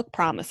didn't look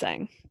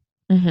promising.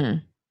 Mm-hmm.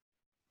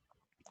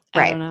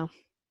 Right. I don't know.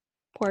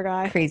 Poor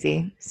guy.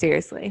 Crazy.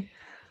 Seriously.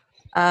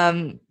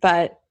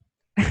 But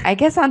I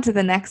guess on to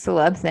the next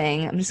celeb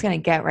thing. I'm just going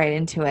to get right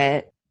into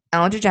it.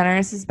 Ellen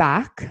DeGeneres is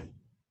back.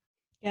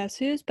 Guess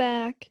who's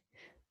back?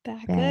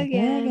 Back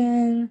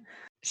again.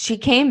 She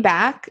came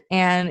back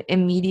and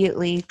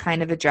immediately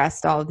kind of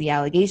addressed all of the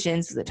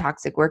allegations of the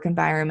toxic work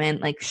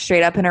environment, like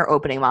straight up in her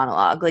opening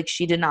monologue. Like,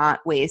 she did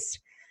not waste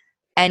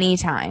any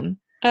time.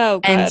 Oh,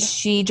 good. And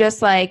she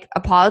just like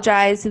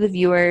apologized to the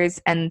viewers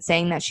and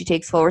saying that she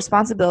takes full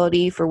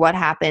responsibility for what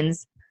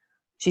happens.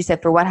 She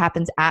said, for what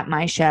happens at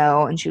my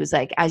show. And she was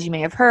like, as you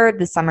may have heard,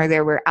 this summer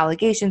there were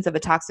allegations of a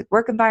toxic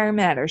work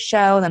environment at her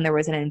show. Then there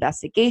was an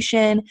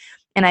investigation.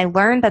 And I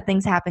learned that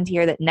things happened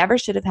here that never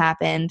should have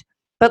happened.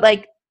 But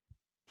like,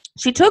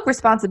 she took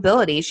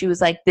responsibility. She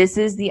was like, this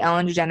is the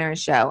Ellen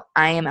DeGeneres show.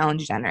 I am Ellen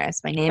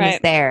DeGeneres. My name is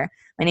there.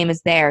 My name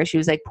is there. She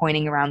was like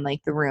pointing around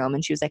like the room.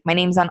 And she was like, my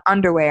name's on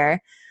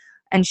underwear.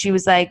 And she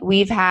was like,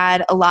 we've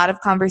had a lot of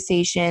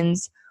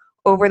conversations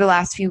over the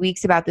last few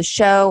weeks about the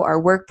show, our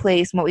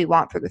workplace, and what we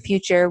want for the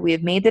future. We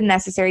have made the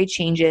necessary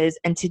changes,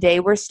 and today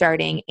we're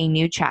starting a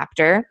new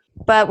chapter.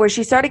 But where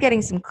she started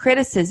getting some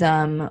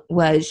criticism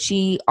was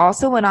she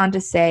also went on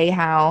to say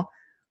how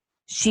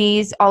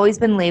she's always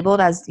been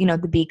labeled as, you know,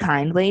 the be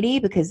kind lady,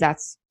 because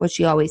that's what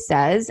she always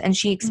says. And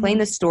she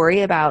explained the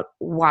story about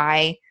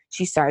why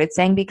she started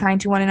saying be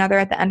kind to one another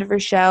at the end of her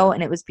show.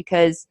 And it was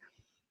because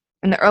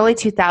in the early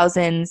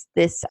 2000s,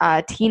 this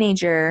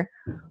teenager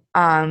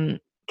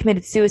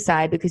committed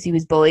suicide because he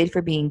was bullied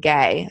for being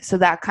gay. So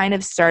that kind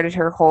of started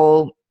her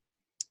whole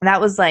 – that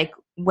was like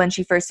when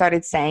she first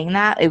started saying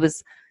that. It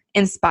was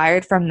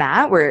inspired from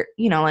that, where,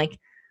 you know, like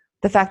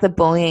the fact that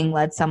bullying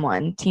led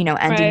someone to, you know,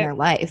 ending their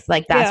life.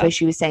 Like that's why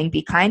she was saying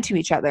be kind to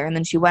each other. And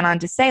then she went on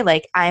to say,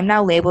 like, I am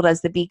now labeled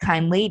as the be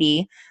kind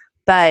lady,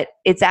 but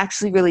it's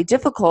actually really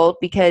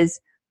difficult because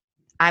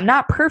I'm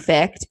not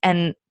perfect.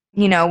 And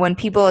you know, when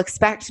people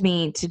expect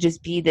me to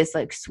just be this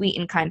like sweet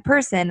and kind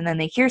person, and then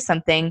they hear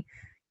something,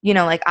 you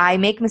know, like I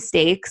make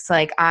mistakes,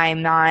 like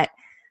I'm not.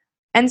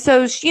 And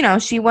so, you know,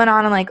 she went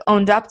on and like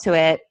owned up to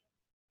it.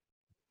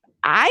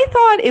 I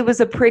thought it was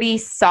a pretty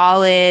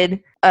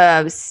solid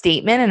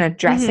statement in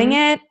addressing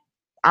it.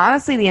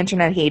 Honestly, the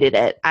internet hated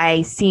it.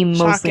 I see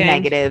mostly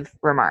negative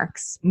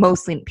remarks.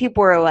 Mostly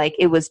people were like,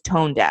 it was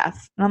tone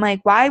deaf. And I'm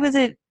like, why was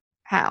it?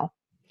 How?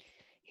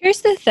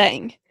 Here's the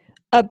thing.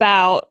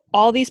 about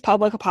all these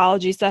public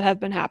apologies that have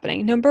been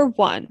happening. Number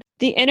one,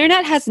 the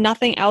internet has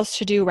nothing else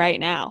to do right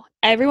now.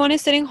 Everyone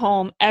is sitting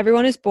home.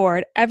 Everyone is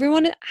bored.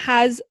 Everyone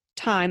has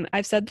time,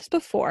 I've said this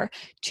before,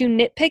 to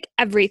nitpick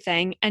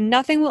everything, and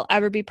nothing will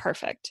ever be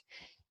perfect.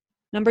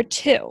 Number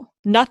two,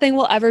 nothing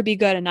will ever be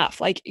good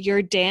enough. Like,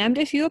 you're damned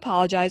if you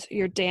apologize.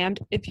 You're damned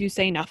if you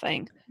say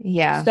nothing.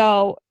 Yeah.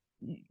 So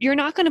you're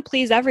not going to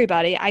please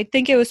everybody. I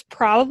think it was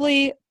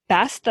probably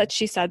best that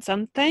she said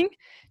something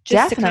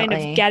just to kind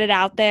of get it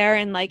out there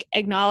and like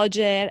acknowledge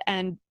it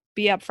and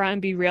be upfront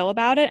and be real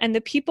about it. And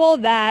the people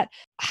that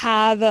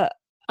have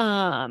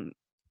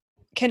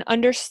can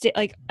understand,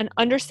 like, an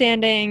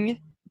understanding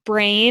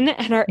brain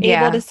and are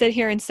able to sit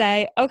here and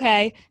say,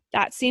 okay,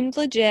 that seemed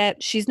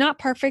legit. She's not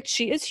perfect.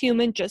 She is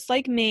human just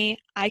like me.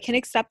 I can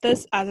accept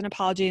this as an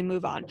apology and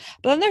move on.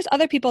 But then there's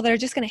other people that are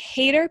just going to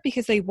hate her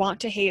because they want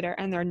to hate her,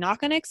 and they're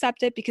not going to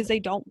accept it because they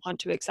don't want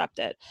to accept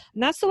it.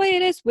 And that's the way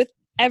it is with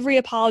every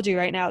apology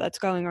right now that's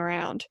going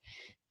around,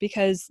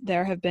 because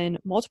there have been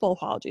multiple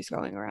apologies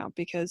going around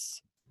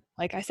because,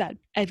 like I said,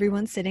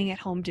 everyone's sitting at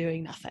home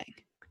doing nothing.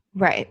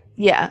 Right.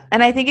 Yeah.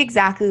 And I think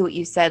exactly what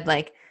you said,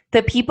 like,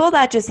 the people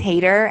that just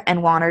hate her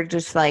and want her to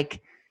just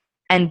like,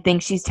 and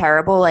think she's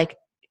terrible, like,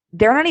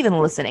 they're not even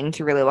listening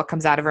to really what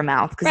comes out of her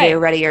mouth because they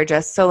already are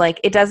just, so like,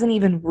 it doesn't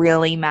even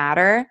really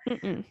matter.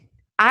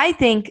 I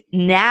think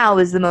now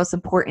is the most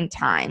important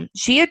time.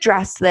 She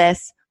addressed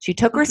this. She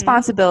took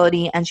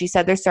responsibility and she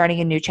said they're starting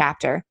a new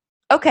chapter.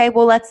 Okay,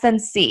 well, let's then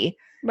see.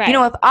 Right. You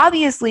know, if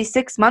obviously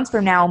 6 months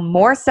from now,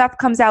 more stuff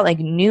comes out, like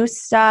new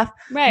stuff,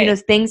 you know,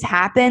 things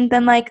happen,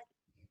 then like,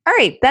 all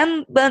right,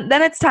 then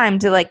it's time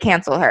to like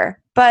cancel her.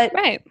 But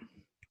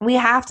we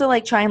have to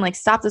like try and like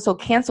stop this whole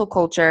cancel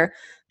culture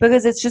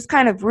because it's just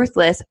kind of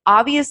ruthless.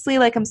 Obviously,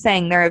 like I'm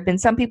saying, there have been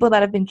some people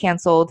that have been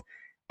canceled,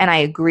 and I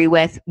agree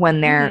with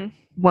when they're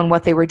when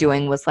what they were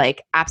doing was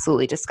like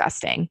absolutely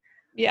disgusting.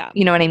 Yeah.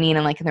 You know what I mean?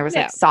 And like there was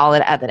like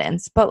solid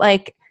evidence. But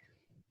like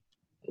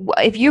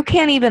if you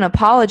can't even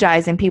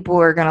apologize and people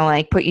are going to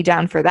like put you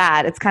down for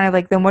that, it's kind of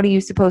like, then what are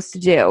you supposed to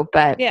do?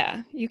 But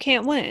yeah, you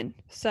can't win.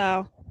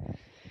 So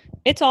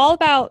it's all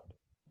about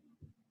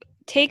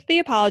take the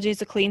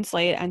apologies, a clean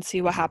slate, and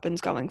see what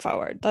happens going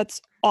forward.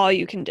 That's all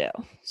you can do.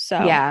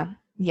 So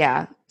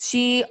yeah.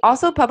 She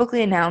also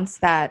publicly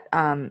announced that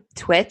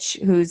Twitch,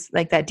 who's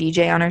like that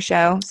DJ on her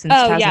show since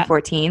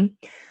 2014.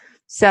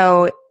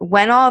 So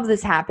when all of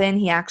this happened,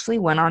 he actually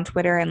went on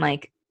Twitter and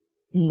like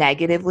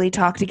negatively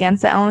talked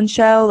against the Ellen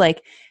show.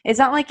 Like, it's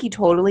not like he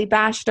totally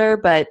bashed her,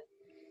 but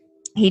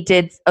he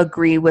did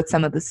agree with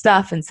some of the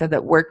stuff and said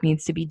that work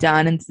needs to be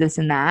done and this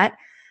and that.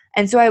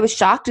 And so I was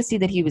shocked to see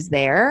that he was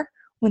there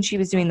when she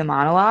was doing the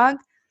monologue.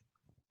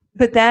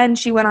 But then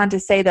she went on to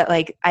say that,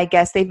 like, I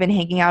guess they've been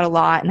hanging out a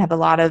lot and have a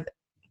lot of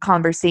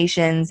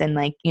conversations, and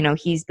like, you know,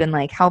 he's been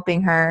like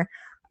helping her.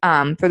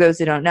 For those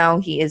who don't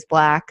know, he is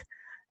Black.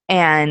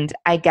 And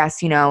I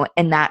guess, you know,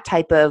 in that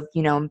type of,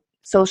 you know,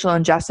 social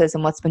injustice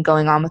and what's been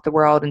going on with the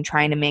world and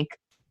trying to make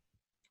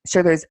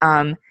sure there's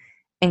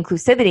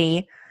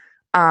inclusivity.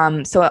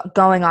 So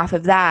going off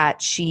of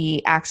that,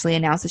 she actually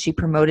announced that she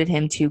promoted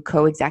him to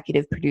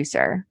co-executive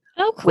producer.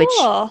 Oh,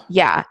 cool.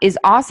 Which, is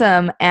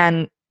awesome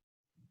and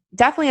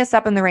definitely a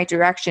step in the right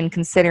direction,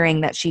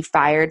 considering that she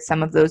fired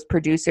some of those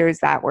producers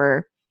that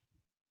were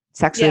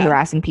sexually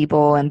harassing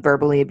people and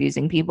verbally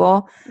abusing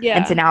people. Yeah.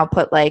 And to now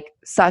put like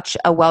such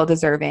a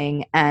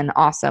well-deserving and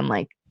awesome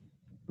like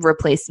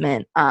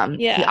replacement.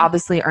 He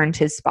obviously earned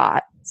his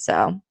spot.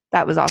 So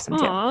that was awesome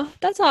too. Aw,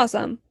 that's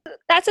awesome.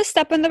 That's a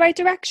step in the right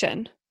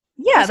direction.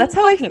 Yeah, that's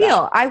how I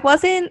feel.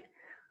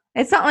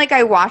 It's not like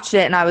I watched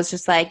it and I was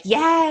just like,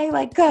 yay,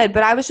 like good.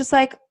 But I was just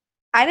like,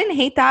 I didn't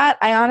hate that.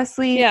 I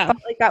honestly felt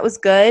like that was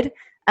good.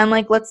 And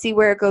like, let's see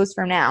where it goes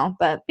from now.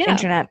 But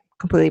internet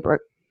completely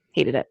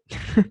hated it.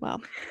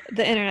 Well,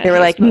 the internet. They were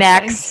like,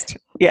 next.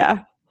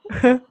 Yeah.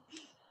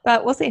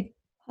 But we'll see.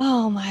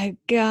 Oh my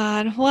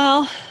God.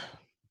 Well,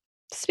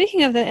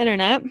 speaking of the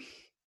internet,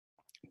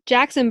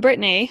 Jackson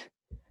Brittany.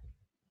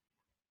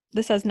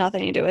 This has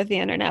nothing to do with the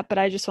internet, but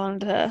I just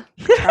wanted to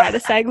try to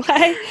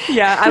segue.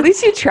 Yeah, at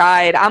least you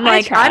tried. I'm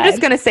just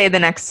going to say the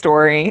next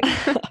story.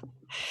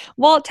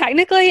 Well,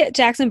 technically,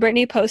 Jackson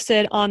Brittany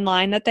posted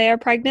online that they are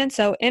pregnant.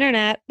 So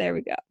internet, there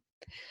we go.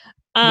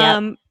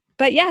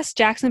 But yes,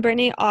 Jackson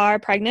Brittany are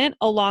pregnant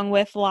along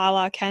with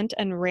Lala Kent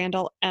and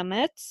Randall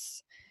Emmett.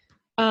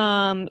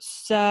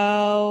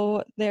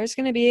 So there's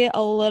going to be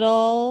a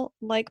little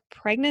like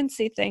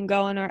pregnancy thing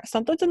going on.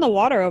 Something's in the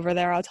water over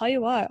there. I'll tell you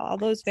what, all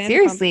those Vanderpump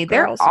seriously,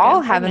 they're all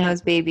having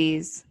those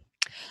babies.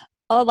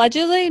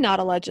 Allegedly, not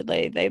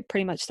allegedly. They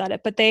pretty much said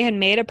it, but they had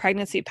made a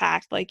pregnancy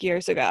pact like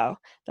years ago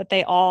that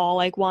they all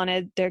like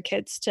wanted their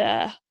kids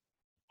to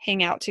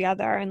hang out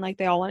together and like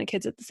they all wanted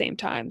kids at the same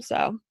time.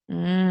 So,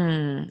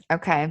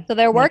 okay. So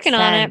they're working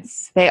on it.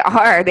 They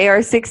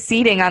are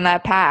succeeding on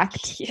that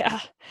pact.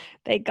 Yeah.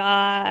 They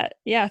got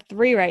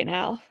 3 right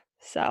now.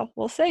 So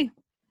we'll see.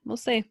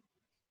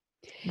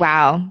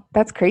 Wow.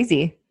 That's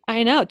crazy.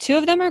 I know. 2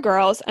 of them are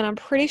girls, and I'm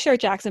pretty sure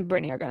Jackson and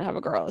Brittany are going to have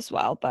a girl as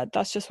well, but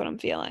that's just what I'm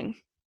feeling.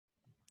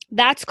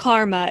 That's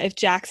karma if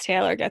Jax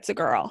Taylor gets a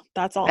girl.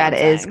 That's all That I'm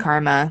is saying.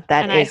 karma.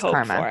 That and is I hope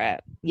karma. for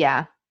it.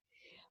 Yeah.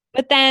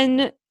 But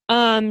then,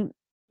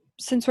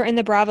 since we're in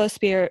the Bravo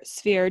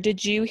sphere,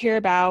 did you hear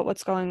about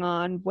what's going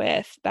on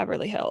with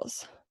Beverly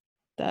Hills,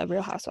 the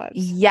Real Housewives?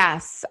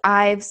 Yes,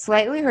 I've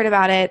slightly heard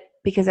about it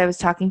because I was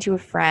talking to a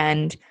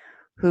friend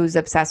who's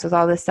obsessed with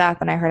all this stuff,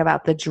 and I heard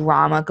about the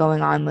drama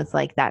going on with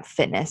like that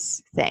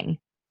fitness thing.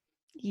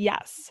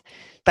 Yes.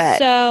 But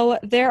so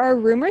there are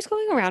rumors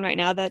going around right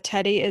now that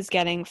Teddy is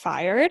getting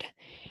fired.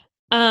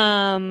 /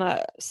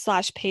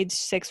 Page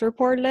 6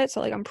 reported it,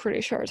 so like I'm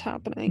pretty sure it's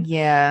happening.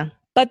 yeah.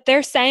 But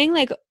they're saying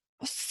like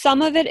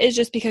some of it is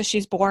just because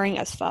she's boring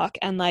as fuck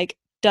and like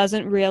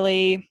doesn't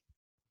really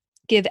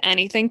give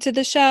anything to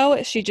the show.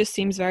 She just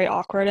seems very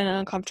awkward and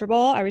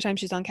uncomfortable every time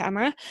she's on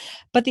camera.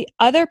 But the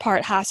other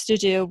part has to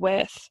do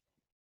with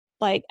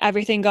like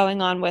everything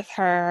going on with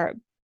her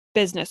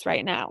business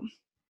right now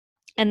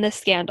and the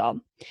scandal.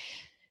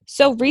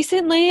 So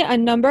recently, a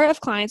number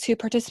of clients who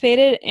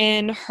participated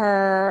in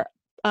her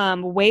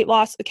weight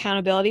loss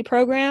accountability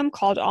program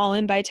called All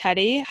In by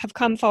Teddy have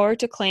come forward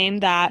to claim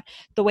that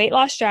the weight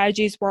loss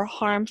strategies were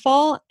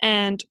harmful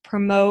and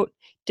promote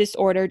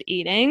disordered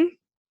eating.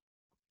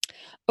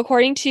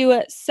 According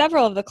to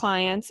several of the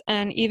clients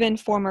and even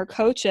former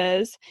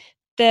coaches,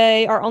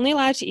 they are only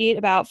allowed to eat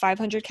about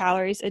 500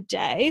 calories a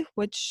day,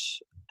 which,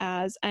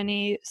 as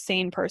any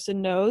sane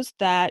person knows,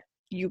 that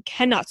you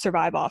cannot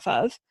survive off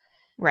of.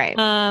 Right.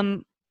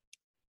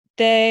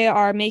 They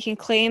are making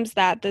claims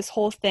that this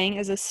whole thing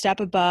is a step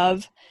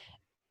above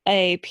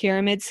a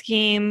pyramid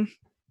scheme.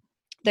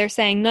 They're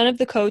saying none of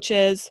the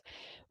coaches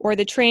or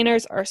the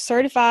trainers are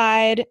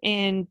certified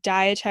in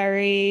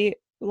dietary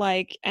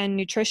and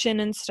nutrition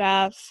and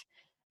stuff.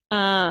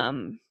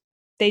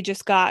 They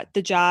just got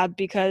the job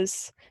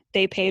because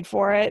they paid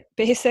for it,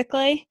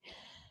 basically.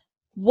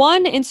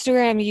 One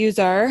Instagram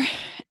user,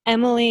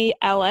 Emily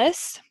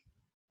Ellis,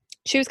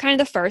 she was kind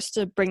of the first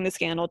to bring the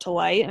scandal to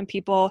light, and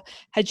people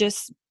had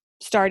just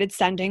started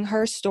sending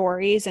her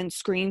stories and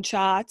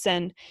screenshots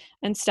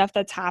and stuff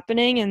that's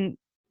happening. And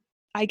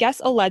I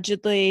guess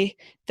allegedly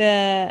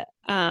the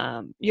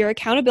your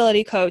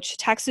accountability coach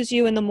texts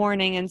you in the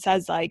morning and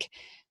says like,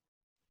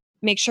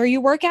 make sure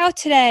you work out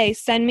today,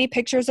 send me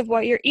pictures of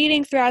what you're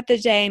eating throughout the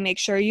day, make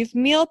sure you've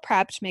meal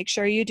prepped, make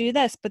sure you do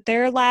this. But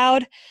they're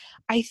allowed,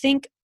 I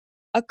think,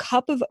 a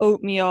cup of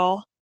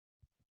oatmeal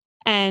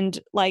and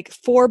like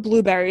 4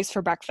 blueberries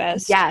for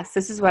breakfast. Yes,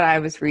 this is what I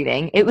was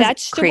reading. It was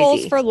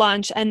vegetables crazy. for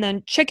lunch, and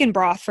then chicken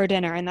broth for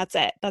dinner, and that's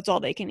it. That's all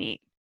they can eat,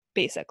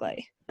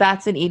 basically.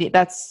 That's an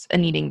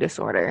eating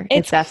disorder.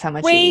 It's if that's how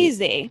much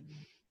crazy. You eat.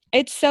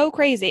 It's so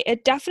crazy.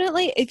 It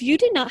definitely, if you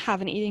did not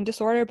have an eating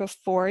disorder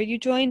before you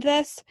joined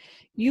this,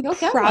 you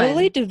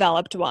probably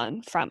developed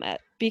one from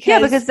it.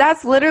 Because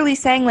that's literally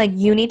saying like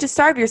you need to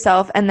starve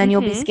yourself and then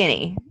you'll be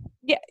skinny.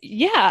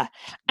 Yeah.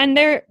 And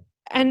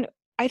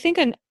I think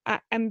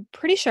I'm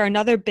pretty sure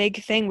another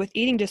big thing with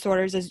eating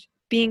disorders is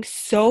being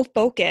so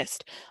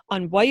focused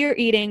on what you're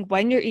eating,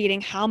 when you're eating,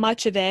 how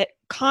much of it,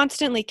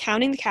 constantly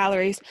counting the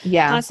calories,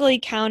 constantly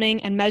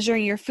counting and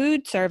measuring your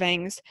food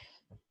servings.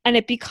 And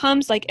it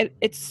becomes like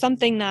it's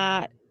something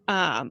that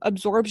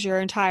absorbs your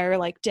entire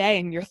like day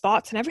and your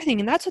thoughts and everything.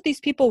 And that's what these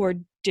people were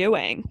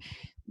doing.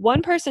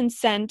 One person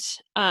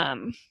sent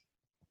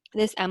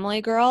this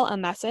Emily girl a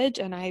message,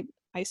 and I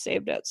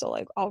saved it. So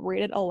like I'll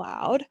read it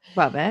aloud.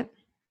 Love it.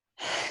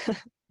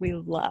 We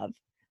love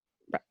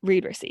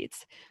read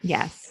receipts.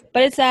 Yes.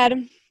 But it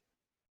said,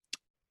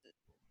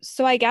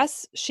 so I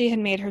guess she had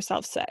made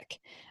herself sick.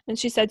 And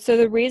she said, so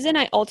the reason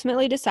I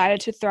ultimately decided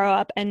to throw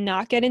up and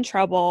not get in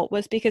trouble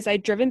was because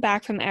I'd driven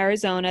back from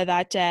Arizona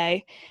that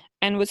day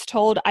and was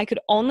told I could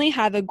only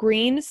have a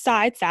green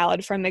side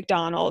salad from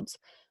McDonald's,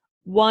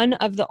 one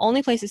of the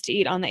only places to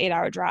eat on the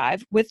 8-hour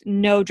drive, with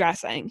no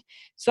dressing.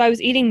 So I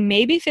was eating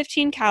maybe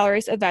 15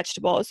 calories of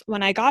vegetables.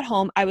 When I got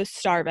home, I was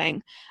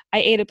starving. I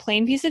ate a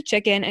plain piece of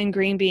chicken and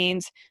green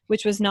beans,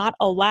 which was not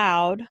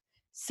allowed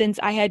since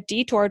I had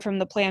detoured from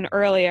the plan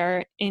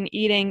earlier in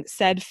eating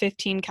said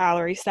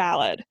 15-calorie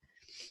salad.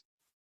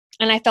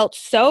 And I felt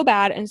so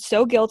bad and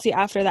so guilty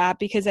after that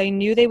because I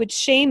knew they would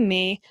shame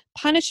me,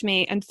 punish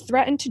me, and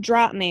threaten to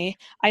drop me.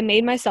 I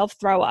made myself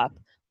throw up.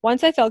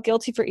 Once I felt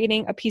guilty for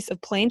eating a piece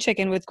of plain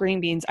chicken with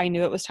green beans, I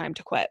knew it was time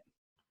to quit.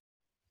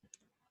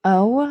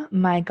 Oh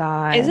my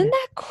God. Isn't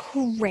that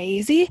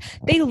crazy?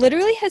 They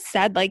literally has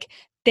said, like,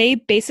 they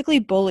basically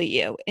bully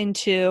you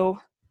into,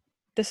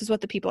 this is what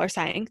the people are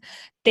saying,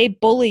 they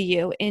bully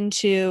you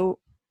into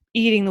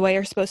eating the way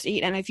you're supposed to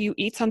eat. And if you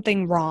eat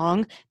something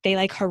wrong, they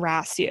like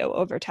harass you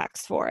over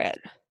text for it.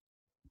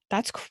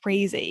 That's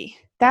crazy.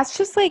 That's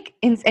just like,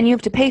 and you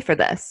have to pay for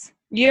this.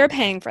 You're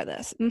paying for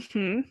this.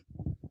 Mm-hmm.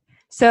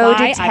 So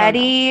Why? did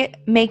Teddy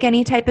make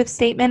any type of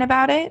statement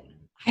about it?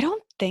 I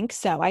don't think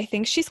so. I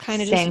think she's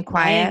kind of Staying just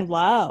quiet. laying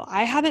low.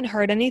 I haven't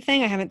heard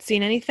anything. I haven't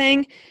seen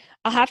anything.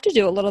 I'll have to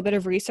do a little bit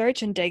of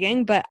research and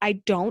digging, but I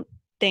don't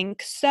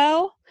think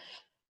so.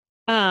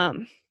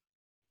 Because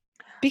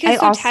I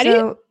also, Teddy,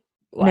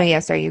 no,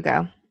 yes, there you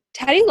go.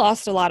 Teddy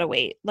lost a lot of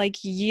weight. Like,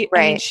 I mean,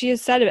 Right. she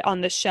has said it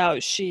on the show.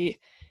 She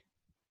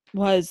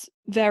was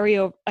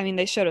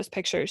they showed us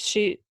pictures.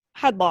 She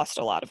had lost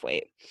a lot of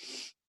weight.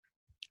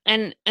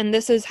 And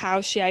this is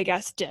how she, I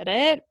guess, did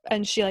it.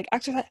 And she like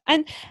exercise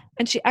and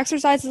she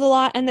exercises a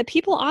lot. And the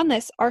people on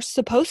this are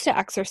supposed to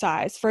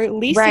exercise for at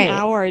least an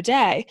hour a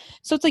day.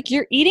 So it's like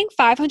you're eating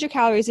 500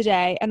 calories a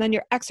day and then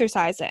you're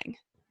exercising.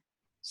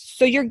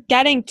 So you're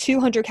getting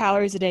 200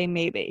 calories a day,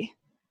 maybe.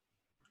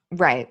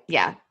 Right.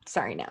 Yeah.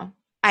 Sorry, no.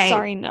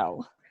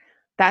 No.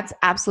 That's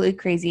absolutely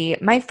crazy.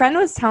 My friend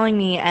was telling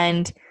me,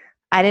 and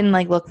I didn't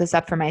like look this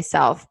up for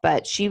myself,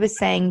 but she was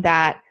saying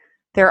that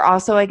there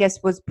also, I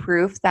guess, was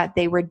proof that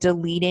they were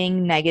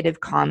deleting negative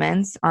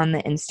comments on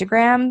the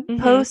Instagram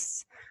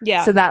posts.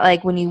 Yeah. So that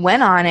like when you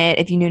went on it,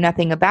 if you knew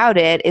nothing about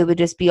it, it would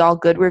just be all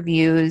good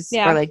reviews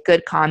or like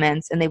good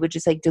comments, and they would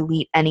just like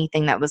delete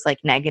anything that was like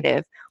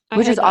negative,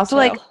 which is also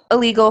like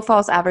illegal,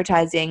 false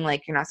advertising.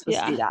 Like you're not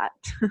supposed to do that.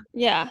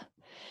 Yeah.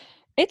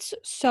 It's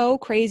so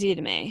crazy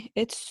to me.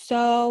 It's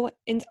so,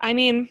 I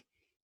mean,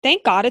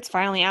 thank God it's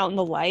finally out in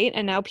the light,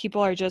 and now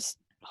people are just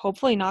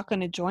hopefully not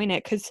going to join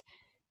it because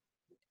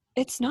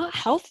it's not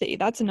healthy.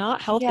 That's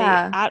not healthy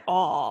at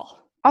all.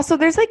 Also,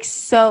 there's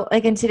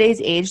like in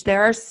today's age,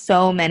 there are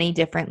so many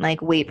different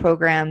like weight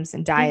programs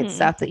and diet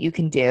stuff that you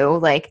can do.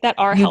 Like that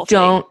are healthy.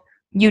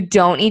 You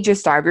don't need to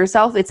starve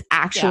yourself. It's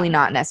actually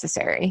not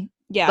necessary.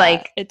 Yeah.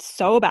 Like it's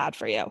so bad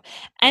for you.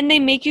 And they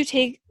make you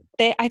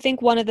I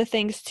think one of the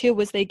things too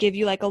was they give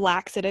you like a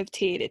laxative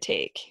tea to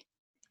take.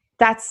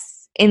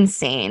 That's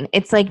insane.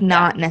 It's like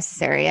not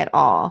necessary at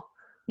all.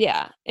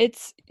 Yeah.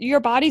 It's your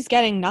body's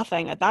getting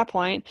nothing at that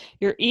point.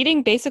 You're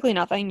eating basically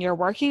nothing. You're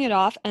working it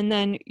off and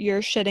then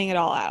you're shitting it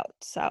all out.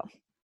 So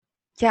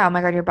yeah, oh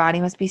my God, your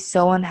body must be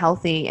so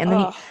unhealthy. And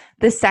then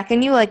the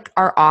second you like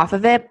are off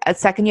of it, a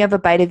second you have a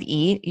bite of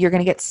you're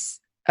going to get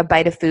a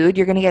bite of food,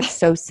 you're going to get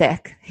so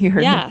sick. You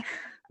get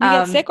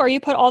sick or you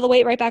put all the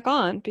weight right back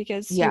on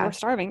because you were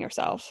starving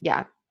yourself.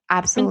 Yeah,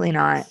 absolutely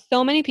not.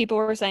 So many people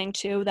were saying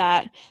too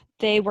that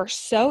they were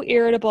so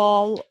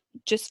irritable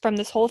just from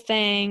this whole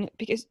thing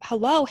because,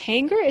 hello,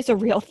 hanger is a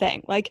real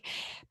thing. Like,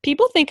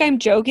 people think I'm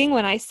joking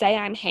when I say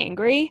I'm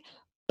hangry,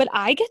 but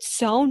I get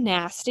so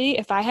nasty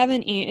if I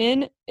haven't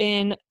eaten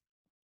in,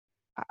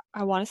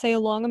 I want to say a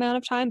long amount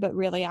of time, but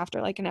really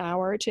after like an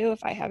hour or two,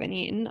 if I haven't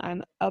eaten,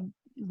 I'm a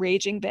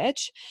raging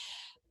bitch.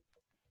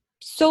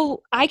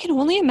 So I can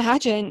only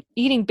imagine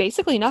eating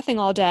basically nothing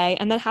all day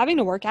and then having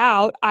to work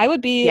out. I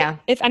would be,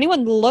 if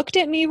anyone looked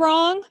at me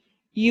wrong,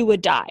 you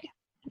would die.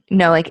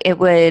 No, like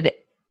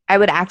I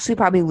would actually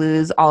probably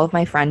lose all of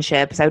my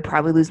friendships. I would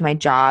probably lose my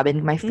job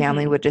and my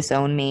family would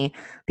disown me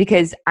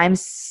because I'm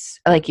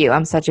like you.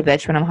 I'm such a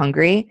bitch when I'm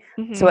hungry.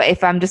 So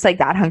if I'm just like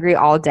that hungry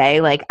all day,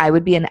 like I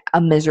would be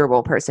a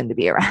miserable person to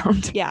be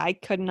around. Yeah, I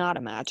could not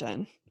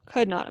imagine.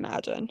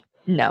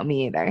 No,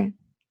 me either.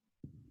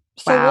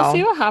 So we'll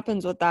see what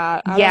happens with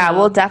that.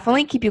 We'll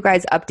definitely keep you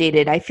guys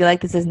updated. I feel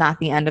like this is not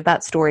the end of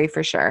that story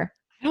for sure.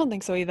 I don't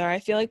think so either. I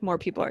feel like more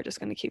people are just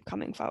going to keep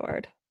coming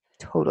forward.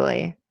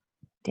 Totally.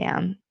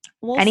 Damn.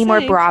 Any more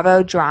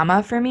Bravo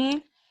drama for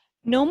me?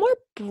 No more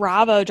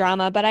Bravo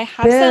drama, but I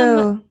have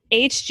some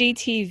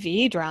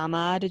HGTV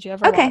drama. Did you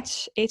ever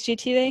watch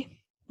HGTV?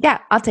 Yeah,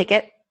 I'll take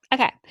it.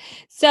 Okay.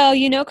 So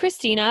you know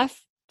Christina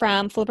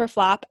from Flip or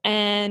Flop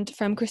and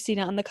from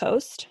Christina on the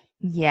Coast?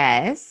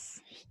 Yes.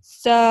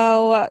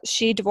 So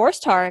she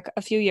divorced Tarek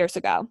a few years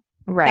ago.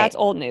 Right. That's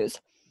old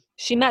news.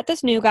 She met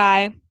this new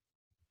guy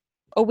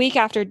a week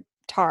after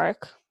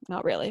Tarek.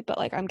 Not really, but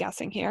like I'm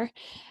guessing here.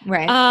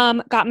 Right.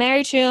 Got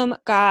married to him,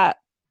 got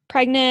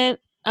pregnant,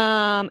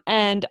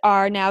 and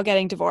are now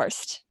getting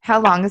divorced. How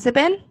long has it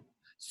been?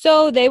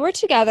 So they were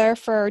together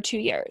for 2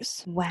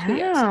 years. Wow. 2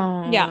 years.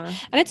 Yeah.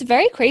 And it's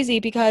very crazy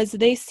because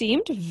they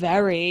seemed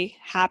very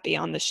happy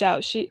on the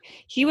show.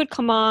 He would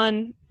come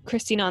on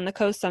Christina on the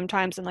Coast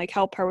sometimes and like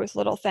help her with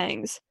little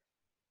things.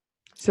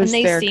 So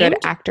they're good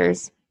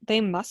actors.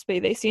 They must be.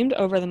 They seemed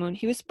over the moon.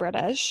 He was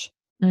British.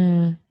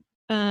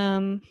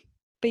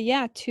 But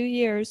yeah, 2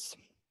 years.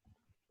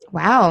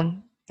 Wow.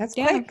 That's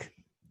quick.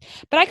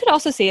 But I could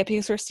also see it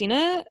because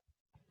Christina,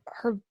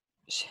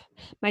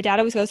 my dad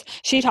always goes,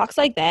 she talks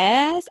like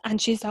this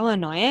and she's so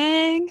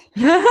annoying.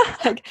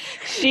 Like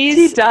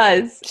she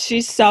does.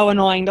 She's so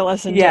annoying to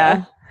listen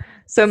to.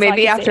 So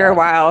maybe after a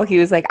while he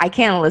was like, I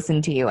can't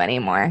listen to you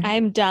anymore.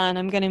 I'm done.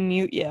 I'm going to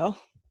mute you.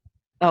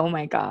 Oh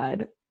my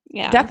God.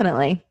 Yeah.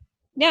 Definitely.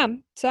 Yeah.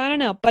 So I don't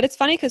know. But it's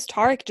funny because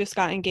Tarek just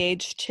got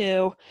engaged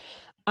to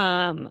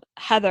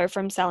Heather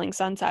from Selling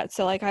Sunset.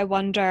 So like I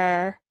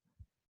wonder,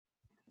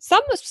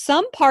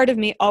 some part of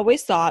me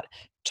always thought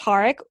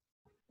Tarek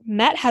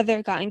met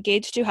Heather, got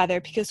engaged to Heather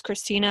because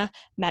Christina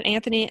met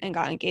Anthony and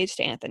got engaged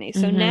to Anthony.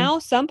 So now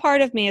some part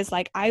of me is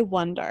like, I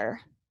wonder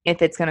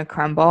if it's going to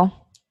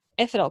crumble.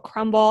 If it'll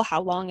crumble,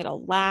 how long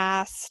it'll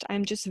last.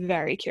 I'm just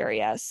very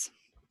curious.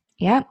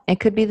 Yeah, it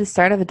could be the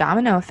start of a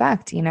domino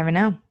effect. You never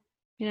know.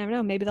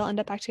 Maybe they'll end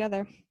up back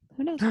together.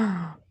 Who knows?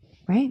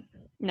 Right.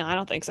 No, I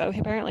don't think so.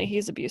 Apparently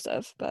he's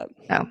abusive, but.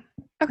 Oh,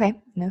 okay.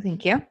 No,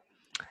 thank you.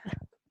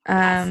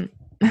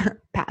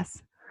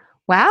 Pass.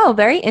 Wow,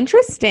 very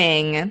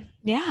interesting.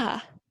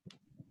 Yeah.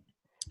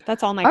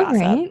 That's all my All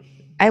gossip. right.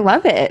 I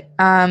love it.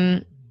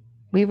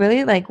 We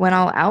really went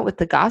all out with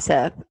the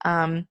gossip.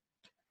 All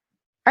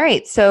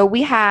right, so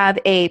we have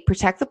a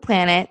Protect the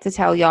Planet to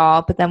tell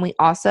y'all, but then we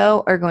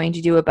also are going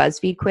to do a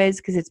BuzzFeed quiz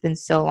because it's been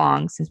so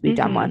long since we've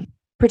done one.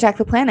 Protect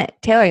the Planet.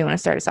 Taylor, you want to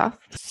start us off?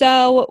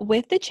 So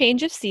with the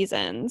change of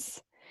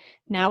seasons,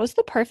 now is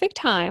the perfect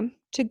time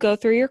to go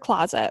through your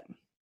closet.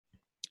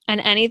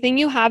 And anything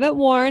you haven't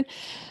worn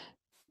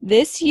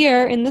this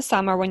year in the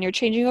summer when you're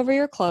changing over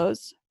your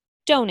clothes,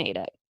 donate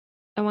it.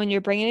 And when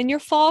you're bringing in your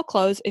fall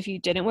clothes, if you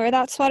didn't wear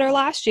that sweater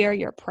last year,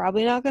 you're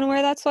probably not going to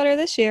wear that sweater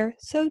this year.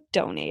 So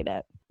donate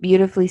it.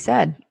 Beautifully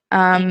said.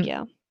 Thank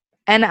you.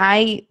 And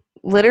I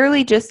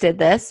literally just did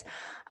this.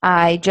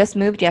 I just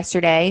moved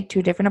yesterday to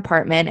a different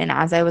apartment. And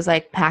as I was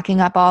packing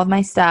up all of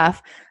my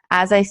stuff,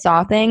 as I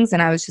saw things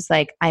and I was just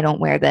I don't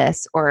wear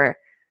this. Or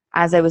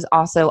as I was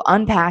also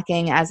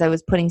unpacking, as I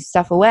was putting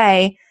stuff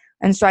away.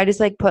 And so I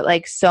just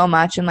put so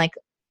much in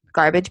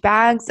garbage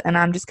bags, and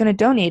I'm just going to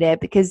donate it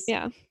because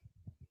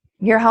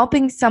you're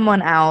helping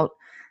someone out.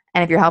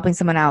 And if you're helping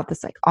someone out,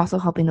 that's also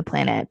helping the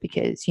planet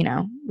because,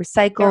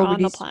 recycle, on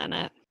reduce. The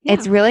planet. Yeah.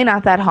 It's really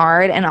not that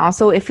hard. And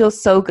also it feels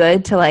so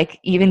good to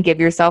even give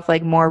yourself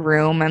more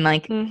room. And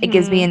it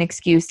gives me an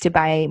excuse to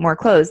buy more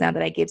clothes now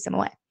that I gave some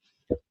away.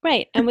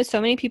 Right. And with so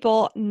many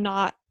people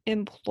not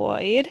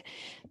employed,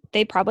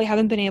 they probably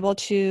haven't been able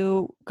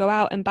to go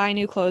out and buy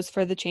new clothes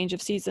for the change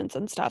of seasons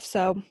and stuff.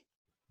 So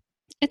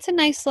it's a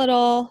nice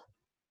little,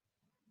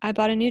 I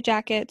bought a new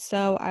jacket,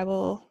 so I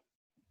will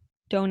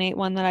donate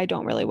one that I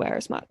don't really wear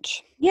as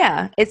much.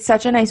 Yeah. It's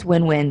such a nice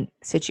win-win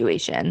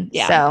situation.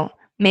 Yeah. So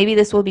maybe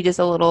this will be just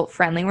a little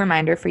friendly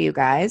reminder for you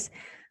guys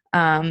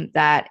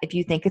that if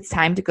you think it's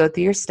time to go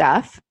through your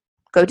stuff,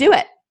 go do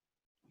it.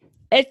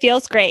 It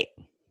feels great.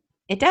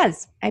 It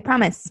does. I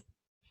promise.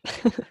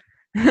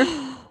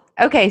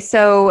 Okay,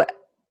 so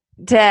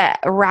to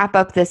wrap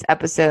up this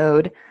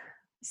episode,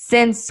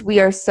 since we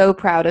are so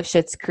proud of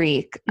Schitt's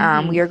Creek,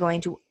 we are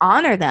going to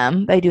honor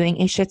them by doing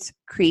a Schitt's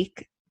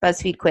Creek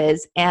BuzzFeed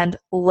quiz. And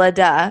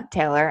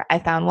Taylor, I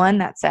found one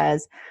that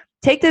says,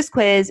 take this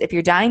quiz if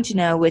you're dying to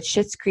know which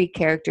Schitt's Creek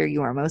character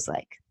you are most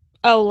like.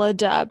 Oh,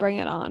 bring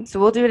it on. So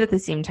we'll do it at the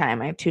same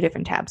time. I have 2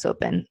 different tabs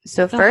open.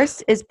 So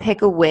first is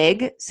pick a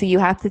wig. So you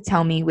have to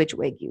tell me which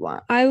wig you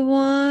want. I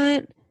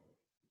want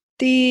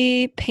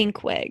the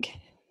pink wig.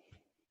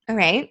 All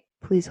right.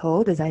 Please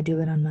hold as I do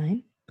it on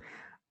mine.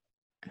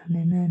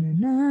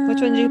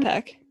 Which one did you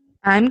pick?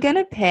 I'm going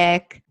to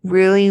pick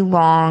really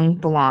long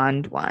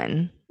blonde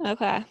one.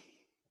 Okay.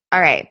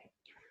 All right.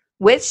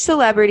 Which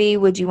celebrity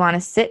would you want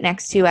to sit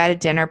next to at a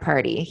dinner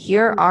party?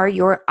 Here are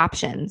your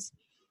options.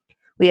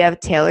 We have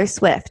Taylor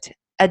Swift,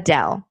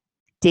 Adele,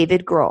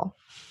 David Grohl,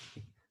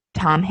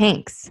 Tom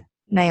Hanks,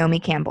 Naomi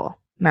Campbell,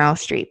 Meryl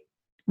Streep,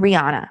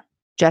 Rihanna,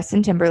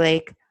 Justin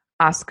Timberlake,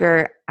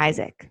 Oscar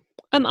Isaac.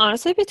 I'm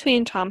honestly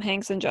between Tom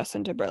Hanks and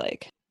Justin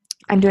Timberlake.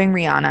 I'm doing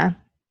Rihanna.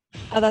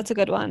 Oh, that's a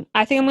good one.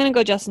 I think I'm going to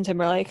go Justin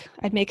Timberlake.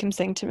 I'd make him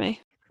sing to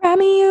me. Cry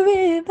me a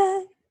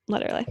river.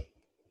 Literally.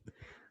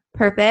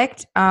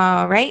 Perfect.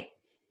 All right.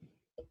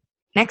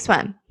 Next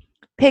one.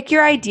 Pick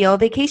your ideal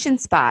vacation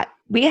spot.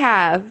 We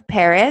have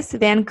Paris,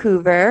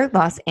 Vancouver,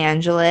 Los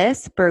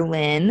Angeles,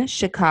 Berlin,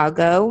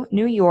 Chicago,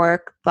 New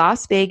York,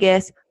 Las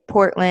Vegas,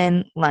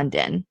 Portland,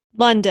 London.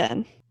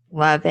 London.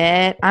 Love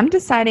it. I'm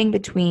deciding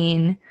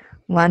between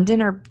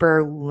London or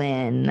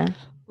Berlin.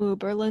 Ooh,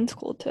 Berlin's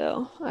cool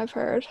too, I've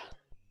heard.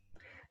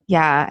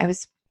 Yeah, I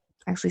was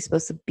actually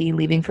supposed to be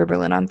leaving for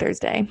Berlin on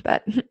Thursday,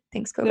 but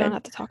thanks, COVID. We don't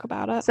have to talk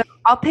about it. So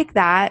I'll pick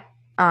that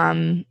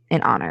in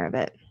honor of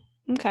it.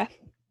 Okay.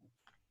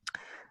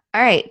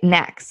 All right,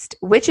 next.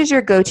 Which is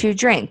your go-to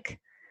drink?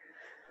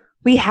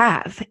 We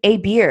have a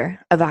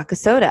beer, a vodka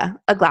soda,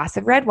 a glass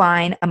of red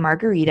wine, a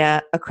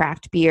margarita, a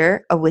craft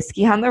beer, a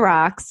whiskey on the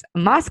rocks, a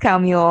Moscow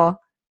Mule,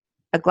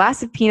 a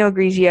glass of Pinot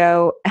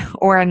Grigio,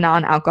 or a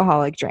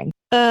non-alcoholic drink.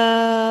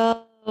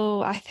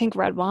 I think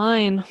red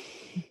wine.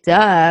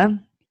 Duh.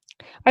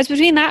 I was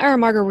between that or a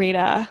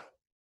margarita.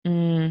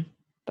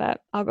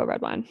 But I'll go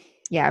red wine.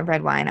 Yeah,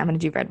 red wine. I'm going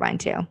to do red wine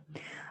too.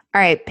 All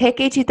right, pick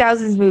a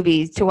 2000s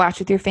movie to watch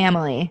with your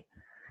family.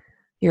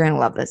 You're going to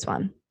love this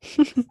one.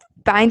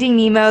 Finding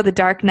Nemo, The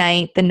Dark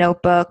Knight, The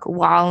Notebook,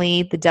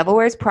 WALL-E, The Devil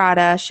Wears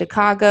Prada,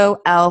 Chicago,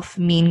 Elf,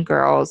 Mean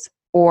Girls,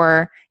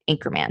 or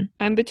Anchorman.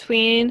 I'm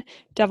between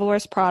Devil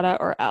Wears Prada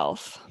or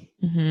Elf.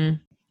 Mm-hmm.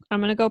 I'm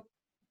going to go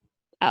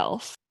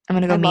Elf. I'm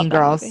going to go Mean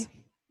Girls.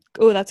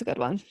 Oh, that's a good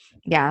one.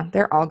 Yeah,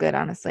 they're all good,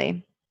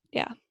 honestly.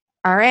 Yeah.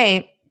 All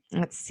right.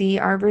 Let's see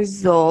our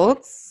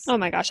results. Oh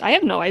my gosh, I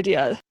have no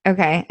idea.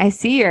 Okay, I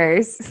see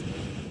yours.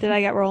 Did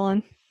I get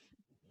rolling?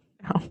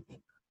 No.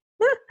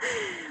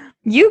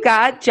 You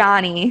got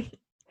Johnny.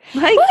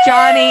 Like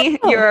Johnny,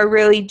 you're a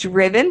really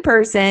driven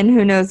person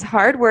who knows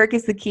hard work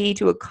is the key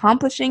to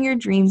accomplishing your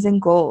dreams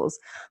and goals.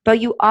 But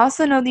you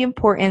also know the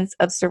importance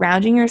of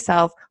surrounding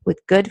yourself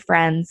with good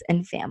friends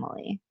and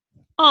family.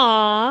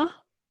 Aww.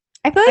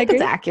 I feel like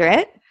that's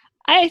accurate.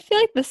 I feel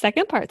like the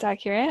second part's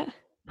accurate.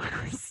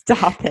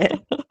 Stop it.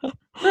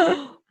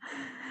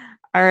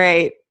 All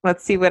right,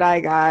 let's see what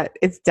I got.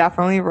 It's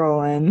definitely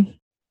rolling.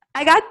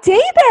 I got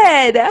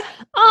David.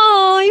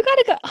 Oh, you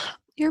gotta go.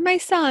 You're my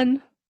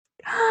son.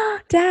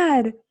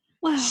 Dad.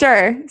 Wow.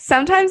 Sure.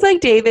 Sometimes,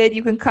 like David,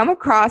 you can come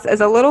across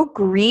as a little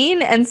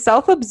green and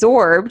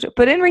self-absorbed,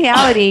 but in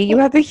reality, you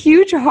have a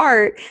huge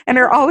heart and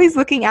are always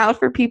looking out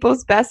for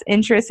people's best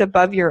interests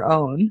above your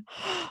own.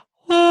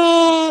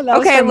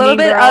 Okay, a little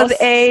bit of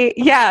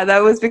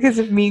that was because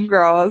of Mean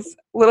Girls.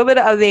 A little bit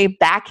of a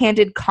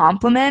backhanded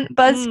compliment,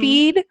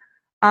 BuzzFeed.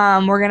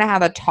 We're going to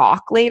have a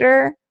talk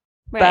later,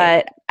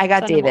 but I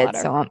got David,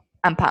 so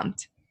I'm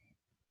pumped.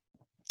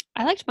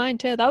 I liked mine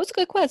too. That was a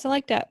good quiz. I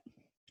liked it.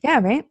 Yeah,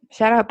 right?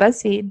 Shout out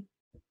BuzzFeed.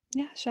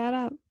 Yeah, shout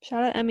out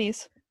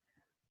Emmys.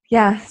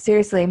 Yeah,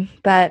 seriously.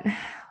 But,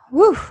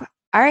 whew.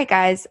 All right,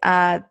 guys.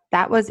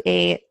 That was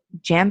a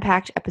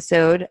jam-packed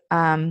episode.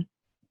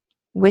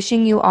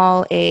 Wishing you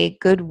all a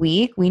good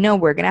week. We know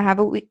we're going to have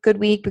a good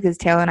week because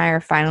Taylor and I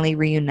are finally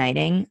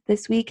reuniting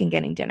this week and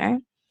getting dinner.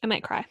 I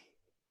might cry.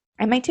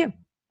 I might too.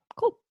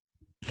 Cool.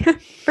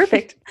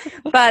 Perfect.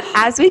 But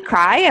as we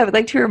cry, I would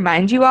like to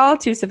remind you all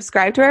to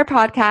subscribe to our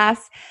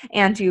podcast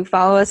and to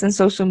follow us on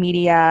social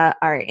media.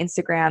 Our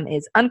Instagram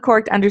is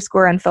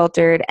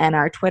uncorked_unfiltered and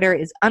our Twitter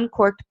is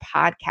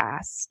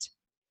uncorkedpodcast.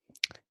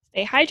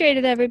 Stay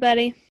hydrated,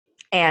 everybody.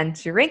 And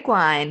drink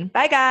wine.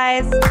 Bye,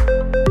 guys.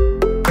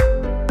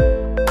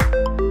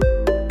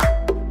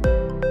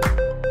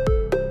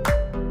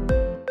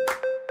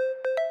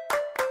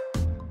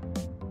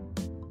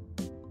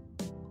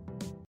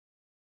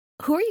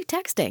 Who are you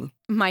texting?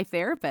 My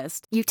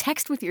therapist. You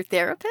text with your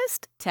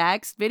therapist?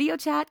 Text, video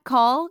chat,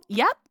 call.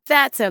 Yep.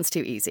 That sounds too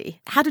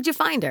easy. How did you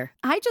find her?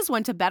 I just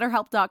went to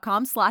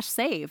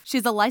betterhelp.com/save.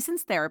 She's a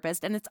licensed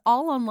therapist and it's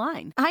all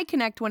online. I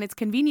connect when it's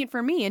convenient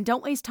for me and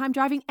don't waste time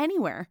driving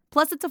anywhere.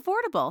 Plus, it's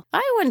affordable.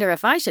 I wonder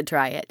if I should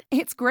try it.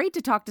 It's great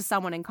to talk to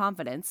someone in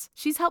confidence.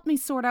 She's helped me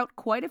sort out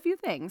quite a few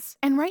things.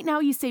 And right now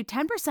you save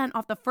 10%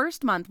 off the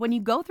first month when you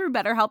go through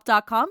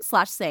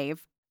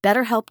betterhelp.com/save.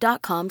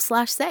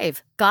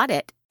 Betterhelp.com/save. Got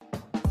it.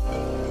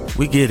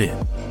 We get it.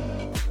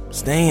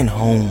 Staying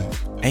home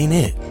ain't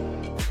it.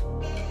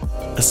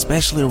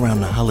 Especially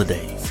around the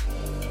holidays.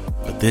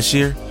 But this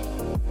year,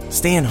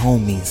 staying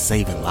home means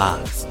saving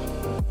lives.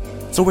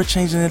 So we're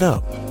changing it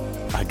up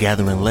by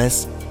gathering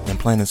less and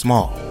planning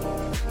small.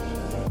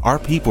 Our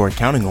people are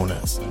counting on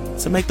us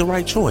to make the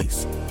right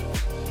choice.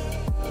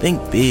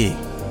 Think big,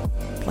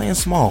 plan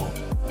small.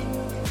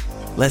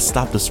 Let's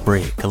stop the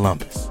spread,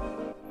 Columbus.